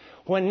healed.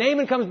 When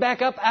Naaman comes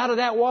back up out of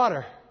that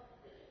water,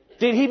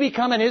 did he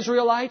become an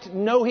Israelite?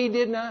 No, he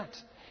did not.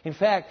 In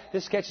fact,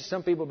 this catches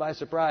some people by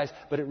surprise,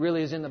 but it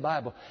really is in the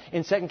Bible.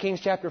 In 2 Kings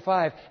chapter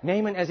 5,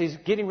 Naaman, as he's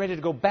getting ready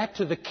to go back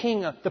to the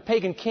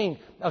pagan king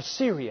of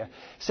Syria,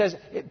 says,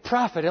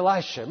 Prophet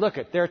Elisha, look,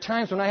 there are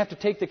times when I have to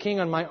take the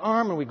king on my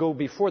arm and we go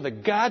before the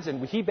gods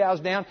and he bows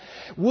down.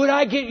 Would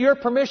I get your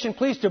permission,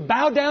 please, to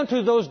bow down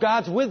to those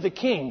gods with the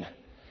king?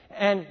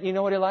 And you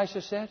know what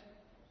Elisha said?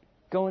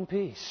 Go in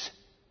peace.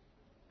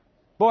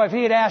 Boy, if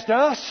he had asked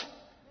us,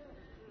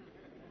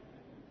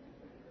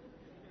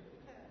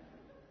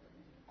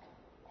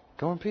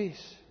 go in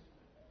peace.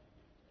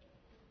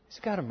 He's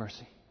got a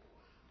mercy.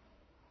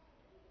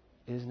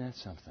 Isn't that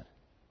something?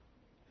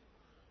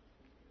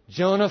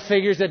 Jonah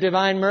figures that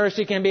divine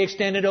mercy can be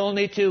extended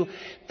only to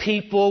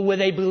people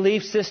with a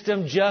belief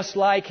system just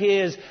like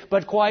his.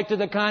 But quite to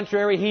the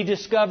contrary, he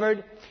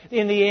discovered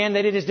in the end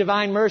that it is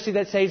divine mercy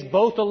that saves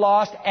both the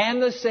lost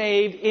and the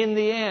saved in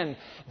the end.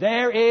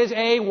 There is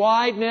a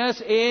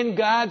wideness in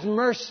God's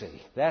mercy.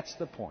 That's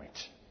the point.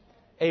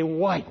 A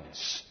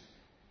wideness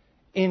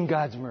in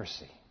God's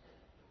mercy.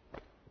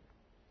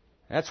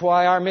 That's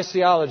why our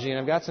missiology, and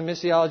I've got some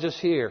missiologists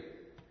here.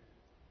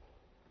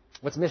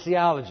 What's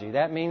missiology?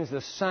 That means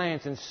the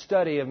science and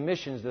study of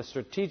missions, the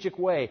strategic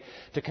way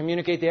to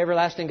communicate the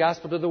everlasting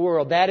gospel to the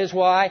world. That is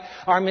why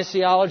our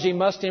missiology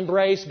must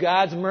embrace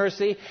God's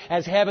mercy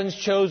as heaven's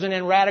chosen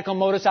and radical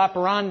modus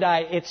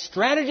operandi. It's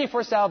strategy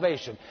for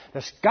salvation.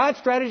 God's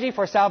strategy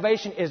for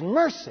salvation is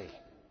mercy.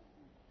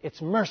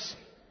 It's mercy.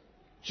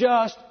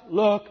 Just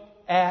look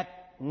at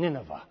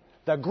Nineveh,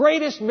 the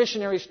greatest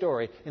missionary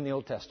story in the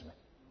Old Testament.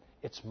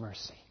 It's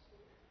mercy.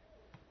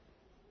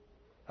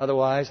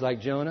 Otherwise,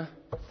 like Jonah,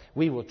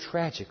 we will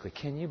tragically,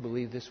 can you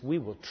believe this? We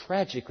will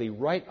tragically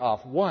write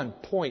off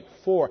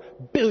 1.4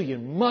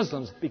 billion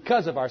Muslims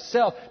because of our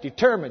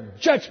self-determined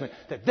judgment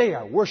that they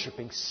are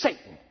worshiping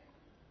Satan.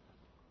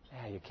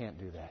 You can't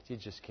do that. You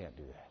just can't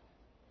do that.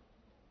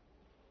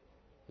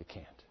 You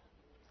can't.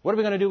 What are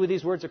we going to do with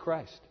these words of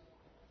Christ?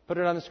 Put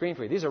it on the screen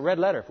for you. These are red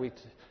letter if we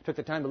took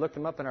the time to look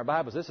them up in our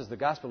Bibles. This is the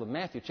Gospel of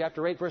Matthew,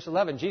 chapter 8, verse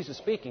 11. Jesus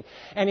speaking.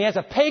 And he has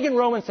a pagan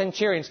Roman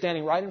centurion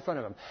standing right in front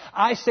of him.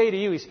 I say to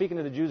you, he's speaking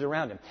to the Jews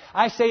around him.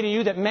 I say to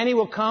you that many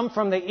will come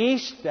from the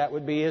east, that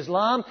would be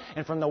Islam,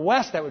 and from the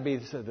west, that would be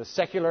the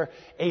secular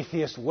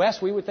atheist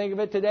west, we would think of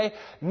it today.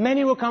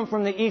 Many will come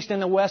from the east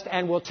and the west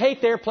and will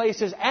take their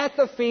places at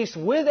the feast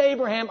with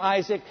Abraham,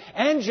 Isaac,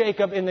 and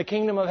Jacob in the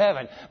kingdom of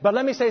heaven. But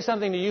let me say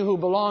something to you who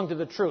belong to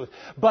the truth.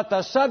 But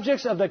the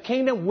subjects of the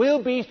kingdom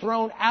will be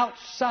thrown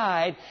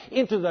outside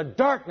into the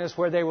darkness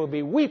where there will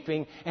be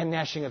weeping and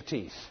gnashing of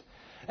teeth.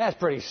 That's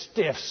pretty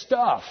stiff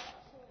stuff.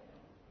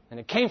 And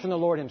it came from the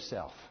Lord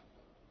himself.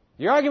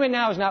 Your argument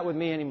now is not with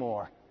me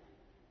anymore.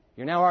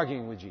 You're now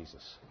arguing with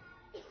Jesus.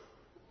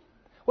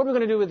 What are we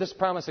going to do with this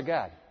promise of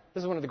God?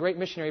 This is one of the great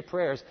missionary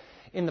prayers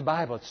in the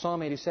Bible. It's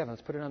Psalm 87.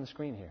 Let's put it on the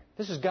screen here.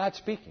 This is God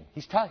speaking.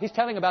 He's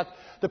telling about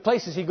the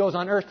places He goes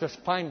on earth to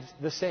find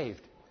the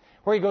saved,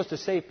 where He goes to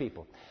save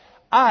people.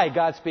 I,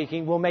 God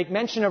speaking, will make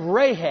mention of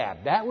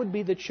Rahab. That would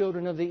be the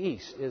children of the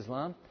East,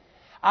 Islam.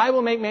 I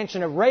will make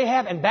mention of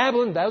Rahab and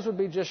Babylon. Those would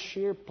be just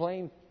sheer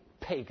plain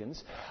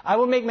pagans. I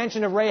will make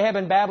mention of Rahab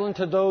and Babylon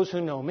to those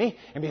who know me.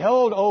 And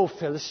behold, O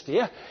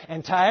Philistia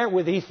and Tyre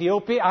with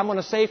Ethiopia. I'm going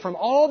to say from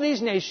all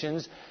these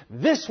nations,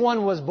 this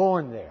one was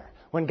born there.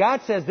 When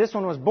God says this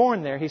one was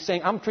born there, He's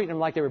saying, I'm treating them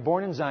like they were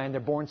born in Zion.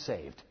 They're born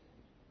saved.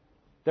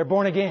 They're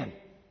born again.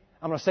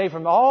 I'm going to say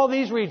from all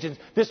these regions,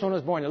 this one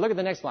was born there. Look at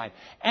the next line.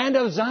 And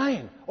of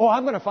Zion. Oh,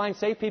 I'm going to find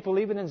saved people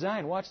even in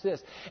Zion. Watch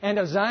this. And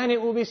of Zion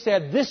it will be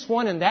said, this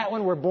one and that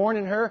one were born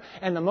in her,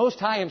 and the Most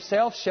High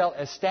Himself shall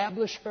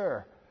establish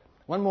her.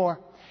 One more.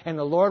 And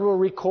the Lord will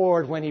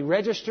record when He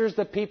registers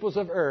the peoples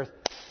of earth,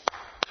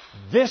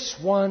 this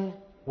one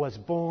was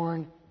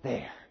born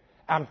there.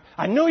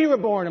 I know you were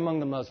born among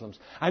the Muslims.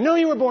 I know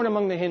you were born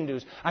among the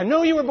Hindus. I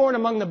know you were born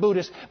among the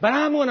Buddhists. But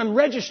I'm going to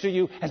register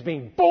you as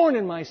being born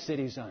in my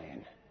city,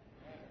 Zion.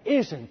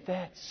 Isn't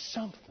that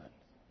something?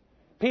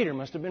 Peter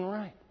must have been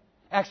right.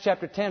 Acts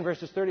chapter 10,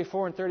 verses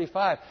 34 and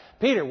 35.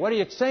 Peter, what are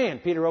you saying?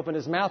 Peter opened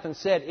his mouth and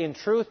said, in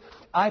truth,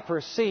 I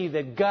perceive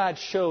that God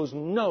shows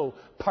no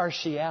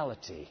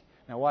partiality.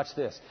 Now watch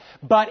this.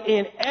 But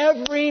in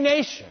every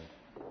nation,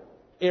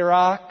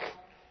 Iraq,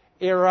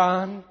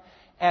 Iran,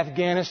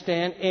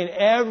 Afghanistan, in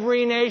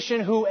every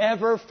nation,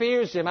 whoever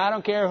fears Him, I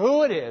don't care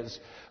who it is,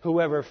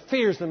 whoever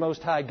fears the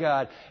Most High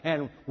God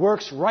and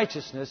works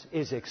righteousness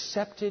is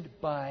accepted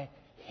by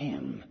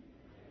Him.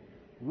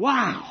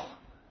 Wow!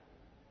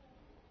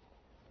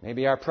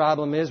 Maybe our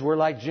problem is we're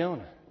like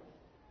Jonah.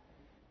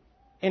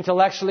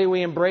 Intellectually,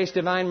 we embrace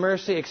divine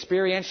mercy.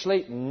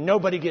 Experientially,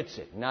 nobody gets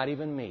it, not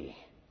even me.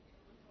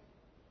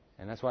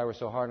 And that's why we're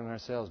so hard on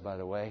ourselves, by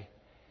the way,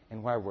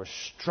 and why we're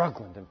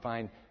struggling to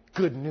find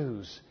good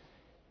news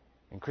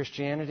in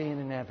Christianity and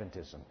in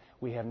Adventism.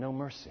 We have no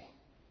mercy.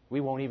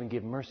 We won't even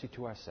give mercy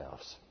to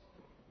ourselves.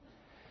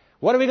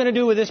 What are we going to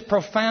do with this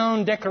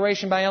profound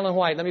declaration by Ellen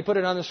White? Let me put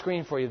it on the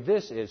screen for you.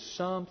 This is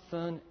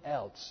something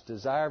else.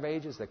 Desire of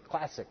Ages, the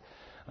classic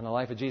on the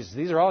life of Jesus.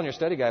 These are all in your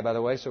study guide, by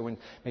the way, so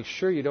make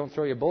sure you don't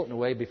throw your bulletin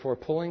away before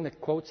pulling the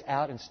quotes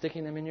out and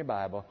sticking them in your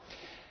Bible.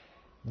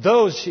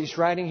 Those, she's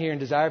writing here in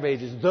Desire of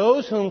Ages,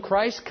 those whom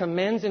Christ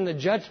commends in the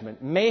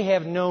judgment may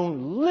have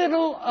known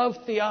little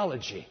of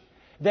theology.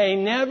 They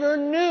never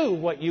knew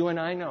what you and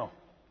I know.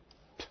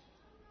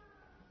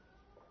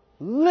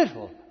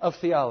 Little of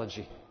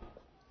theology.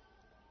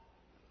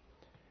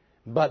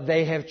 But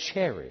they have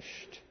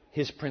cherished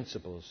His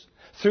principles.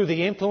 Through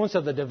the influence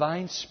of the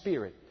divine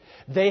Spirit,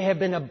 they have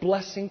been a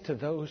blessing to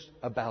those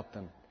about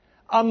them.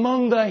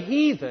 Among the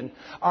heathen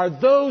are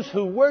those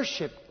who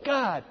worship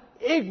God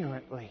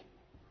ignorantly.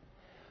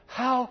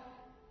 How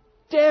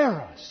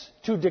dare us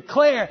to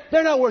declare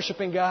they're not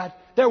worshiping God,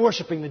 they're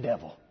worshiping the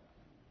devil.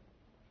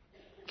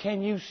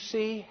 Can you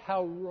see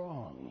how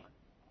wrong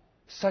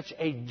such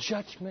a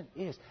judgment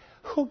is?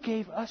 Who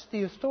gave us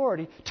the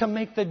authority to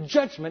make the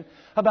judgment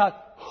about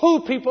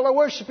who people are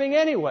worshiping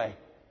anyway?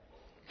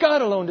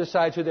 God alone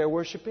decides who they're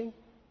worshiping.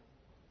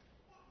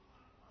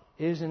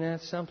 Isn't that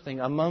something?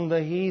 Among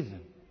the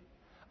heathen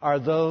are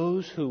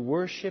those who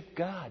worship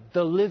God,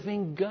 the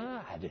living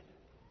God,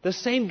 the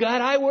same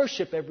God I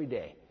worship every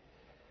day.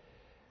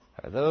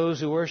 Are those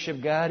who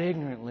worship God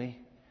ignorantly,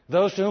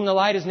 those to whom the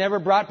light is never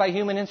brought by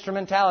human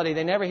instrumentality.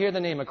 They never hear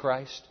the name of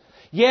Christ.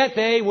 Yet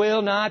they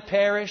will not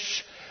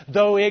perish.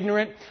 Though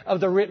ignorant of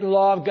the written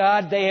law of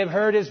God, they have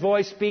heard His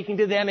voice speaking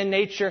to them in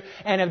nature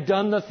and have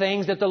done the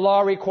things that the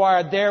law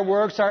required. Their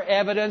works are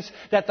evidence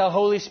that the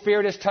Holy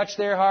Spirit has touched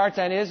their hearts.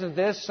 And isn't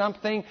this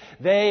something?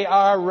 They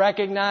are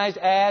recognized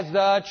as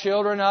the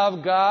children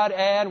of God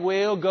and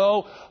will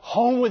go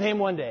home with Him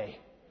one day.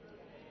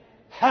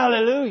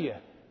 Hallelujah.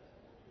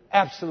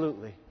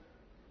 Absolutely.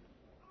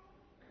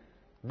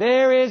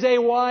 There is a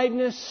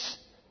wideness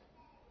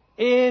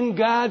in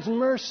God's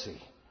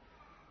mercy,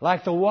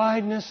 like the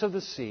wideness of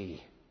the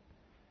sea.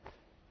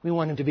 We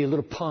want Him to be a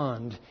little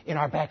pond in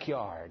our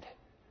backyard.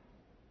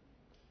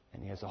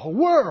 And He has the whole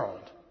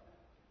world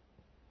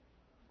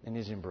in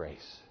His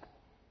embrace.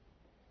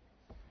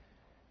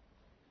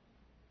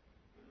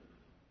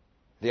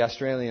 The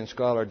Australian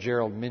scholar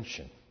Gerald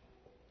Minchin,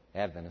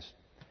 Adventist,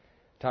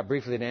 taught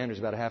briefly at Andrews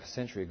about a half a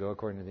century ago,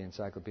 according to the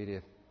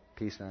Encyclopedia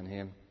piece on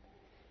him.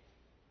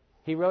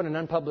 He wrote an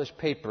unpublished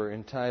paper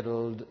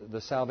entitled The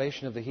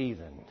Salvation of the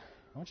Heathen.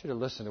 I want you to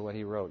listen to what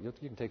he wrote. You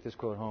can take this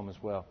quote home as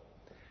well.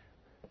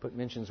 Put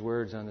Minchin's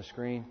words on the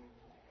screen.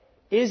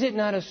 Is it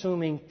not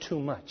assuming too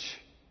much?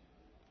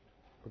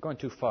 We're going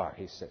too far,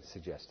 he's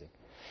suggesting.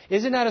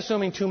 Is it not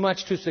assuming too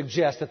much to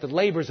suggest that the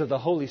labors of the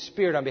Holy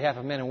Spirit on behalf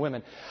of men and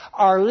women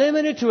are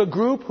limited to a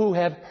group who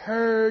have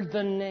heard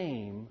the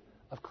name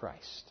of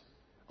Christ?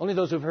 Only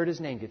those who have heard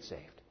His name get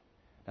saved.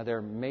 Now, there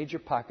are major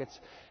pockets,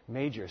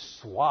 major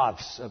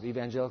swaths of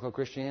evangelical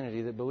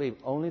Christianity that believe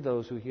only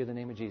those who hear the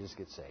name of Jesus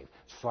get saved.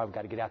 That's why we've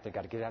got to get out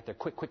there,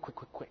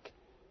 quick.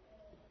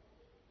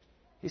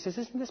 He says,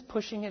 isn't this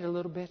pushing it a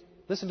little bit?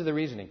 Listen to the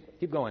reasoning.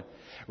 Keep going.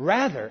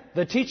 Rather,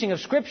 the teaching of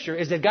Scripture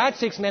is that God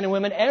seeks men and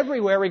women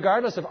everywhere,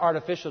 regardless of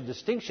artificial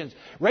distinctions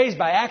raised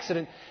by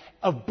accident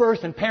of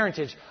birth and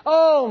parentage.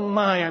 Oh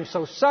my, I'm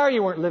so sorry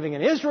you weren't living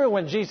in Israel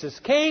when Jesus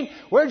came.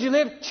 Where'd you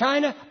live?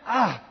 China?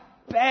 Ah,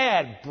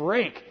 bad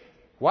break.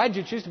 Why'd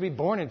you choose to be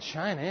born in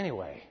China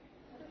anyway?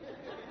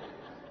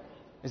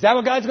 Is that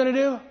what God's going to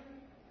do?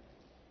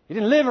 You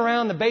didn't live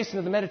around the basin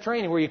of the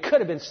Mediterranean where you could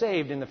have been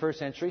saved in the first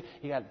century.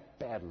 You got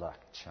bad luck,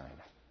 China.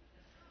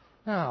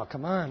 Oh,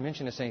 come on.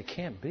 Mention this saying it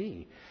can't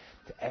be.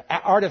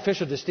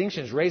 Artificial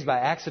distinctions raised by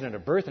accident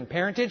of birth and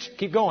parentage.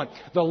 Keep going.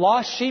 The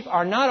lost sheep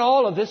are not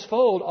all of this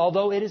fold,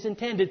 although it is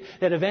intended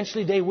that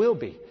eventually they will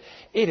be.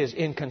 It is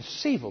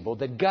inconceivable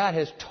that God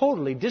has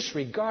totally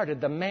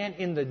disregarded the man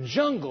in the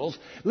jungles,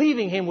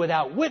 leaving him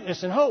without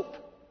witness and hope.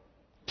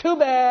 Too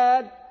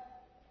bad.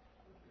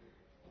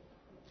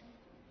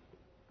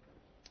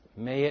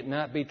 May it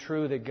not be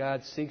true that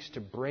God seeks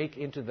to break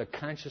into the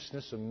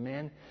consciousness of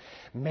men,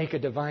 make a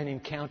divine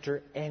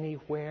encounter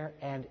anywhere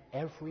and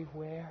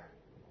everywhere?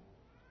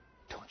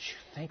 Don't you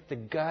think the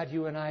God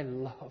you and I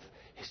love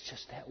is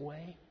just that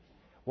way?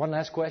 One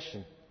last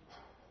question.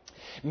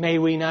 May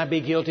we not be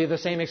guilty of the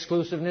same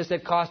exclusiveness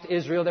that cost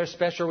Israel their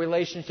special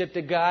relationship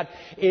to God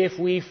if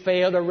we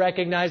fail to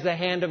recognize the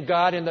hand of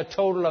God in the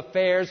total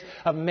affairs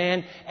of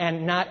men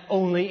and not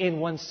only in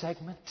one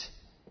segment?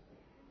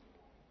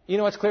 You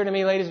know what's clear to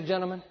me, ladies and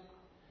gentlemen?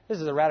 This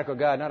is a radical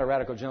God, not a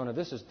radical Jonah.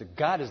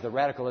 God is the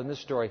radical in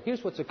this story.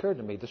 Here's what's occurred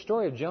to me. The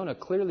story of Jonah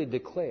clearly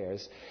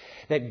declares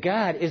that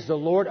God is the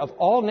Lord of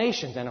all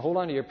nations. And hold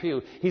on to your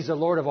pew. He's the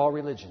Lord of all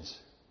religions.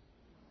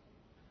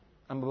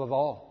 I'm above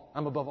all.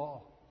 I'm above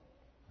all.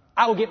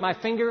 I will get my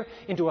finger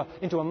into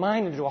a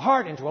mind, into a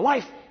heart, into a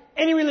life.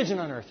 Any religion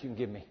on earth you can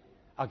give me,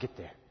 I'll get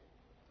there.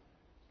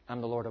 I'm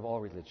the Lord of all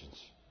religions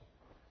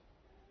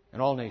and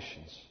all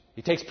nations.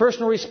 He takes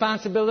personal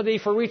responsibility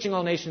for reaching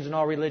all nations and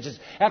all religions.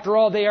 After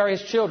all, they are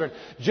His children.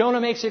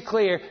 Jonah makes it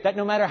clear that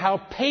no matter how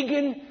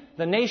pagan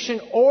the nation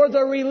or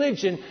the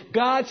religion,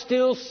 God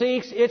still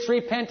seeks its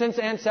repentance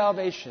and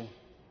salvation.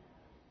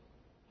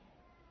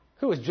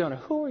 Who is Jonah?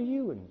 Who are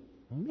you and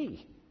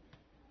me?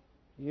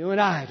 You and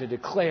I to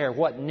declare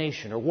what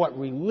nation or what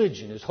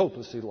religion is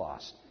hopelessly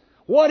lost.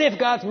 What if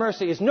God's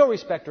mercy is no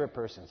respecter of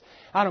persons?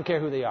 I don't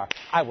care who they are.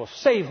 I will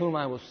save whom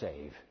I will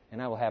save,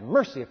 and I will have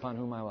mercy upon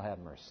whom I will have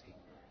mercy.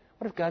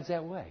 What if God's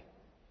that way,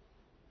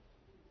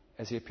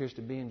 as He appears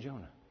to be in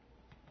Jonah?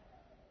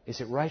 Is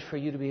it right for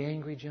you to be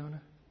angry,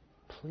 Jonah?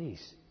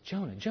 Please.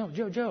 Jonah,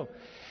 Joe.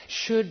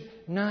 Should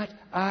not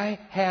I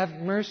have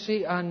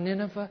mercy on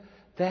Nineveh,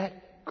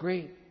 that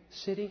great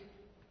city?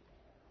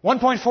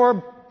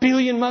 1.4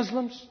 billion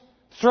Muslims.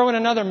 Throw in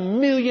another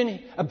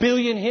a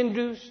billion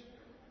Hindus.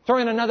 Throw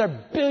in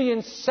another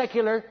billion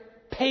secular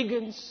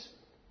pagans.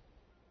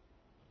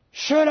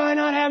 Should I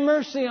not have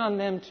mercy on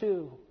them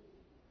too?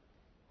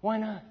 Why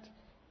not?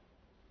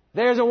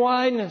 There's a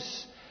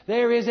wideness.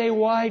 There is a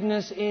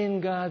wideness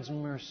in God's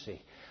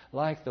mercy,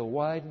 like the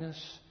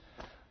wideness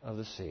of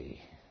the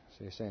sea. So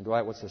you're saying,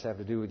 Dwight, what's this have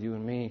to do with you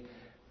and me?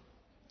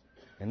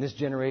 And this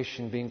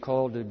generation being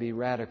called to be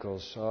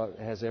radicals it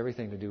has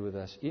everything to do with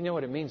us. You know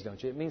what it means,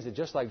 don't you? It means that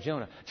just like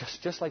Jonah,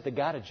 just like the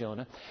God of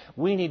Jonah,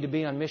 we need to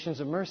be on missions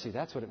of mercy.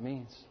 That's what it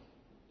means.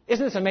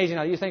 Isn't this amazing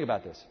how you think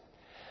about this?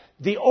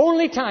 The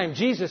only time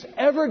Jesus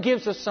ever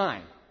gives a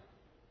sign,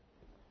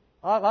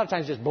 a lot of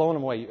times just blowing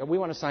them away. We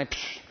want a sign,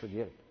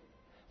 forget it.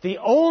 The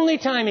only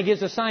time He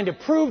gives a sign to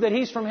prove that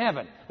He's from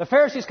heaven, the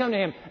Pharisees come to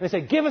Him and they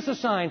say, give us a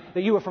sign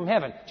that you are from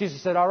heaven.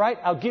 Jesus said, all right,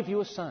 I'll give you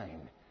a sign.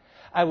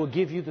 I will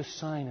give you the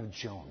sign of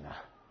Jonah.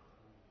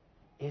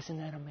 Isn't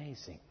that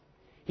amazing?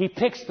 He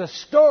picks the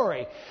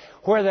story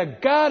where the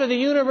God of the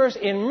universe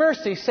in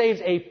mercy saves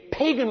a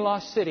pagan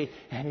lost city.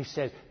 And He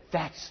said,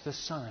 that's the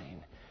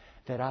sign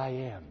that I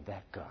am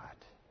that God.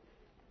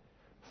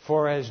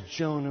 For as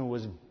Jonah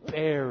was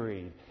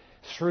buried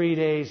 3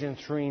 days and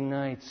 3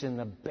 nights in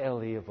the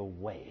belly of a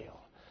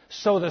whale,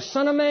 so the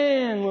Son of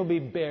Man will be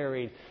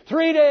buried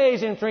 3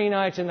 days and 3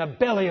 nights in the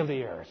belly of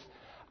the earth.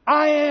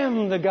 I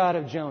am the God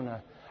of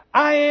Jonah.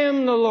 I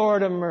am the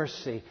Lord of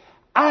mercy.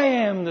 I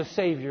am the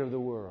Savior of the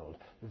world.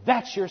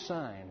 That's your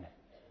sign.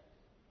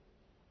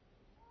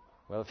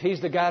 Well, if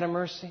He's the God of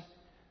mercy,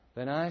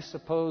 then I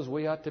suppose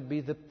we ought to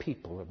be the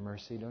people of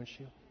mercy, don't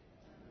you?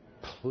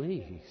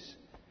 Please.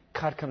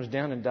 God comes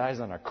down and dies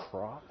on a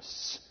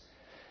cross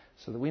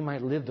so that we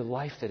might live the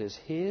life that is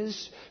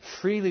His.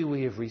 Freely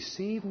we have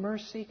received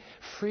mercy.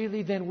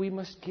 Freely then we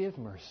must give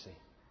mercy.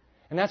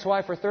 And that's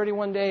why for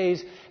 31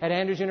 days at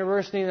Andrews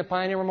University and the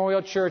Pioneer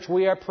Memorial Church,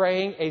 we are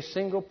praying a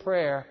single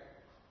prayer.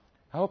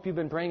 I hope you've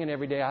been praying it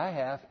every day. I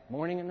have,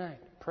 morning and night.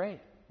 Pray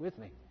it with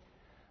me.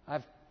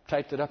 I've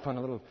typed it up on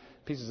little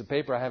pieces of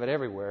paper. I have it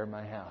everywhere in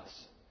my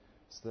house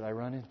so that I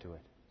run into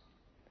it.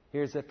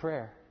 Here's that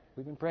prayer.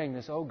 We've been praying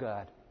this. Oh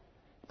God.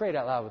 Pray it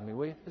out loud with me,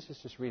 will you? Let's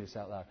just read this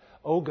out loud.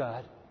 Oh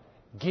God,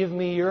 give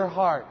me your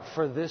heart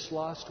for this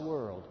lost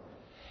world,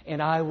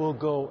 and I will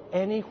go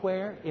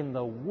anywhere in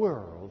the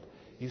world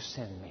you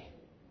send me.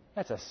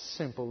 That's a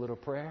simple little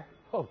prayer.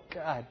 Oh,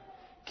 God,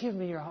 give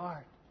me your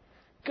heart.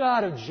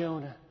 God of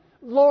Jonah,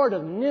 Lord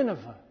of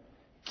Nineveh,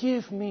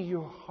 give me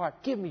your heart.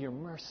 Give me your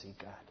mercy,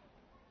 God.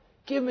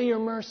 Give me your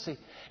mercy.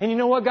 And you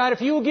know what, God?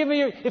 If you will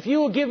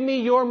give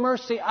me your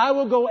mercy, I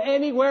will go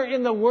anywhere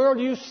in the world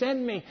you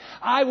send me.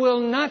 I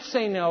will not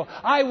say no.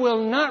 I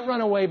will not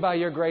run away by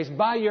your grace.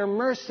 By your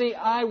mercy,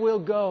 I will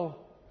go.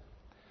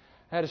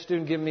 I had a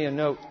student give me a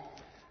note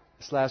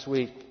this last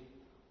week.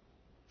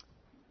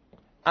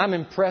 I'm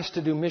impressed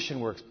to do mission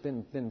work.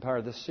 It's been part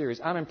of this series.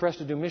 I'm impressed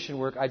to do mission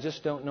work. I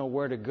just don't know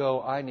where to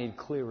go. I need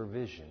clearer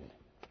vision.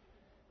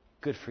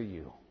 Good for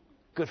you.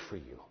 Good for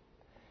you.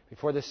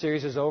 Before this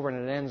series is over,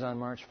 and it ends on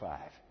March 5,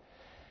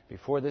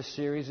 before this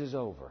series is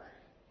over,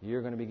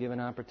 you're going to be given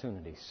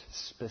opportunities,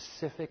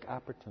 specific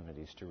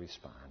opportunities to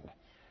respond.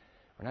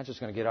 We're not just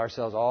going to get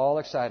ourselves all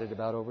excited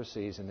about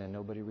overseas and then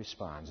nobody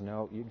responds.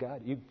 No, you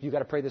got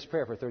to pray this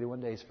prayer for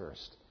 31 days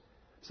first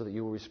so that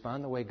you will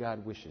respond the way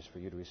God wishes for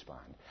you to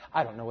respond.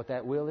 I don't know what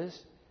that will is.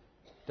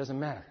 Doesn't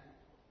matter.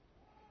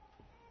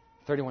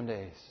 31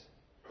 days.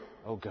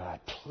 Oh, God,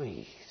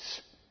 please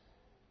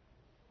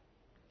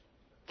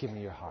give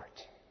me your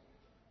heart.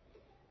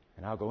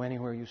 And I'll go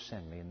anywhere you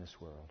send me in this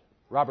world.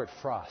 Robert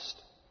Frost,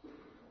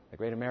 the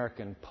great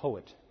American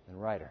poet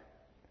and writer.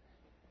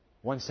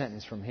 One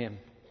sentence from him.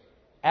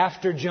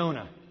 After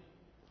Jonah,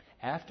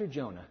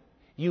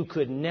 you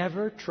could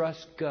never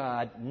trust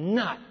God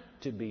not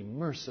to be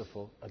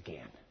merciful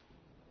again.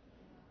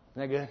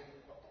 Isn't that good?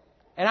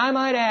 And I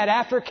might add,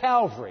 after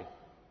Calvary,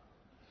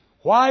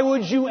 why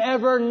would you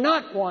ever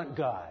not want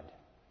God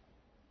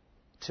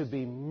to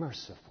be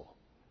merciful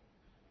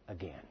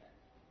again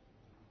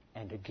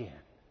and again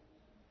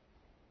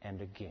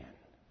and again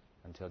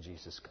until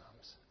Jesus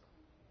comes?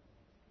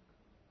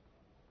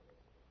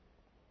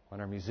 I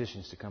want our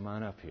musicians to come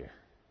on up here.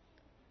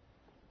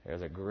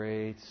 There's a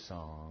great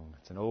song.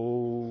 It's an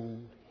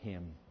old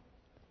hymn.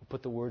 We'll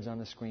put the words on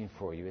the screen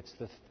for you.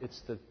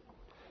 It's the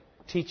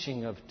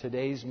teaching of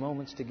today's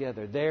moments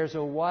together. There's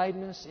a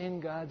wideness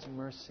in God's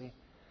mercy,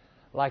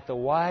 like the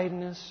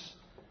wideness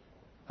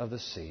of the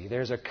sea.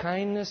 There's a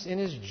kindness in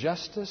His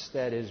justice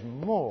that is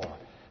more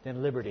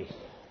than liberty.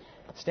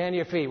 Stand to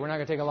your feet. We're not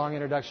going to take a long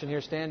introduction here.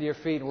 Stand to your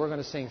feet, and we're going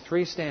to sing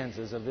 3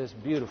 stanzas of this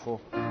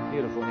beautiful,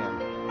 beautiful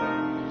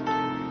hymn.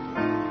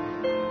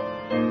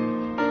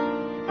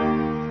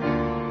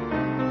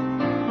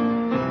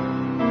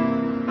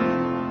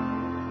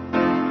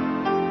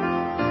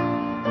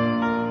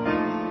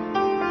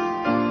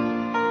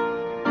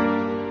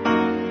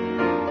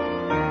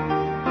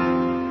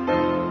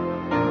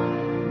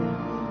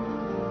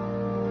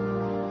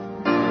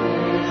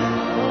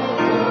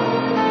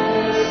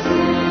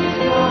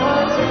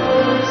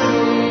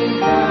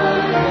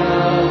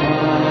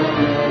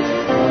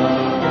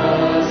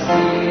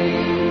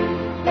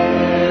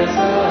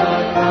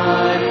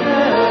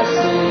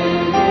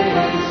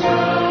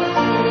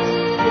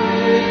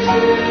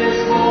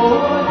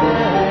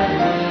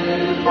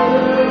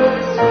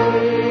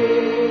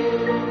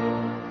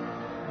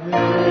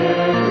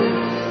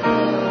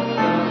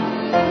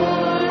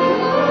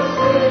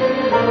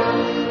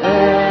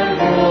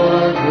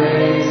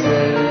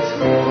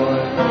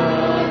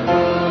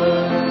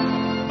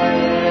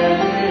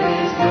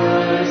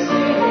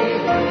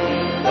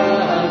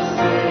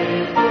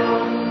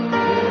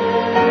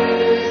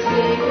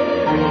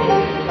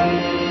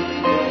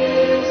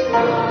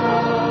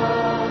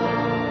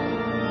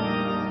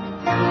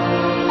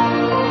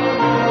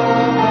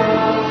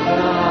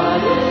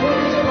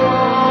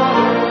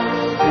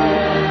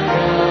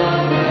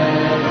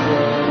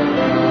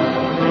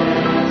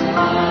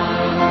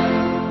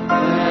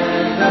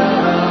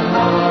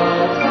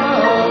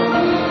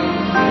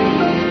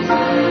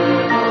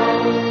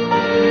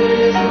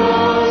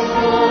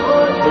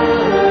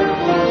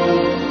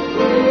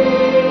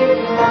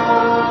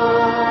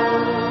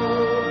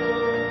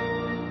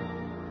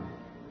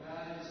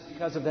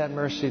 Of that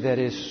mercy that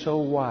is so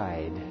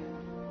wide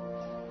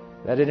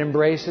that it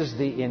embraces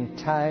the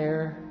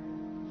entire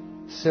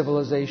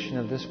civilization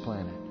of this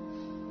planet.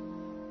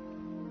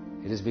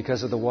 It is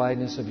because of the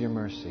wideness of your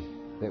mercy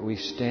that we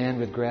stand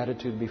with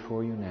gratitude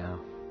before you now.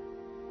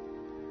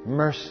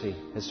 Mercy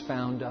has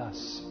found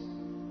us.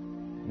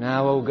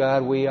 Now, O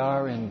God, we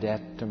are in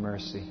debt to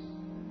mercy.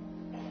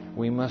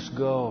 We must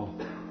go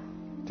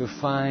to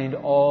find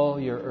all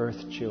your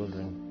earth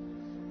children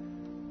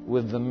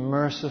with the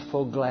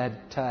merciful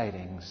glad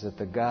tidings that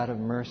the God of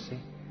mercy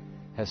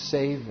has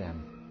saved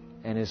them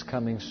and is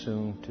coming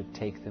soon to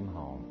take them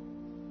home.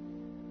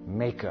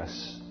 Make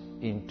us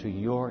into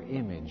your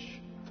image,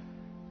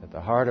 that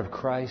the heart of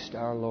Christ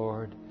our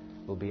Lord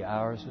will be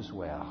ours as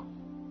well.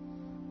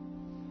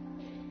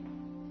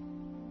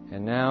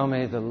 And now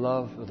may the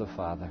love of the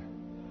Father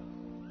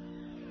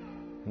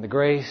and the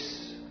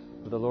grace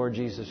of the Lord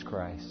Jesus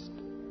Christ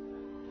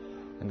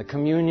and the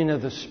communion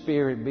of the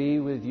Spirit be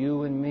with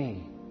you and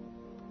me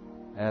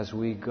as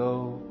we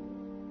go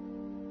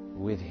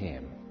with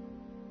Him.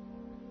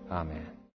 Amen.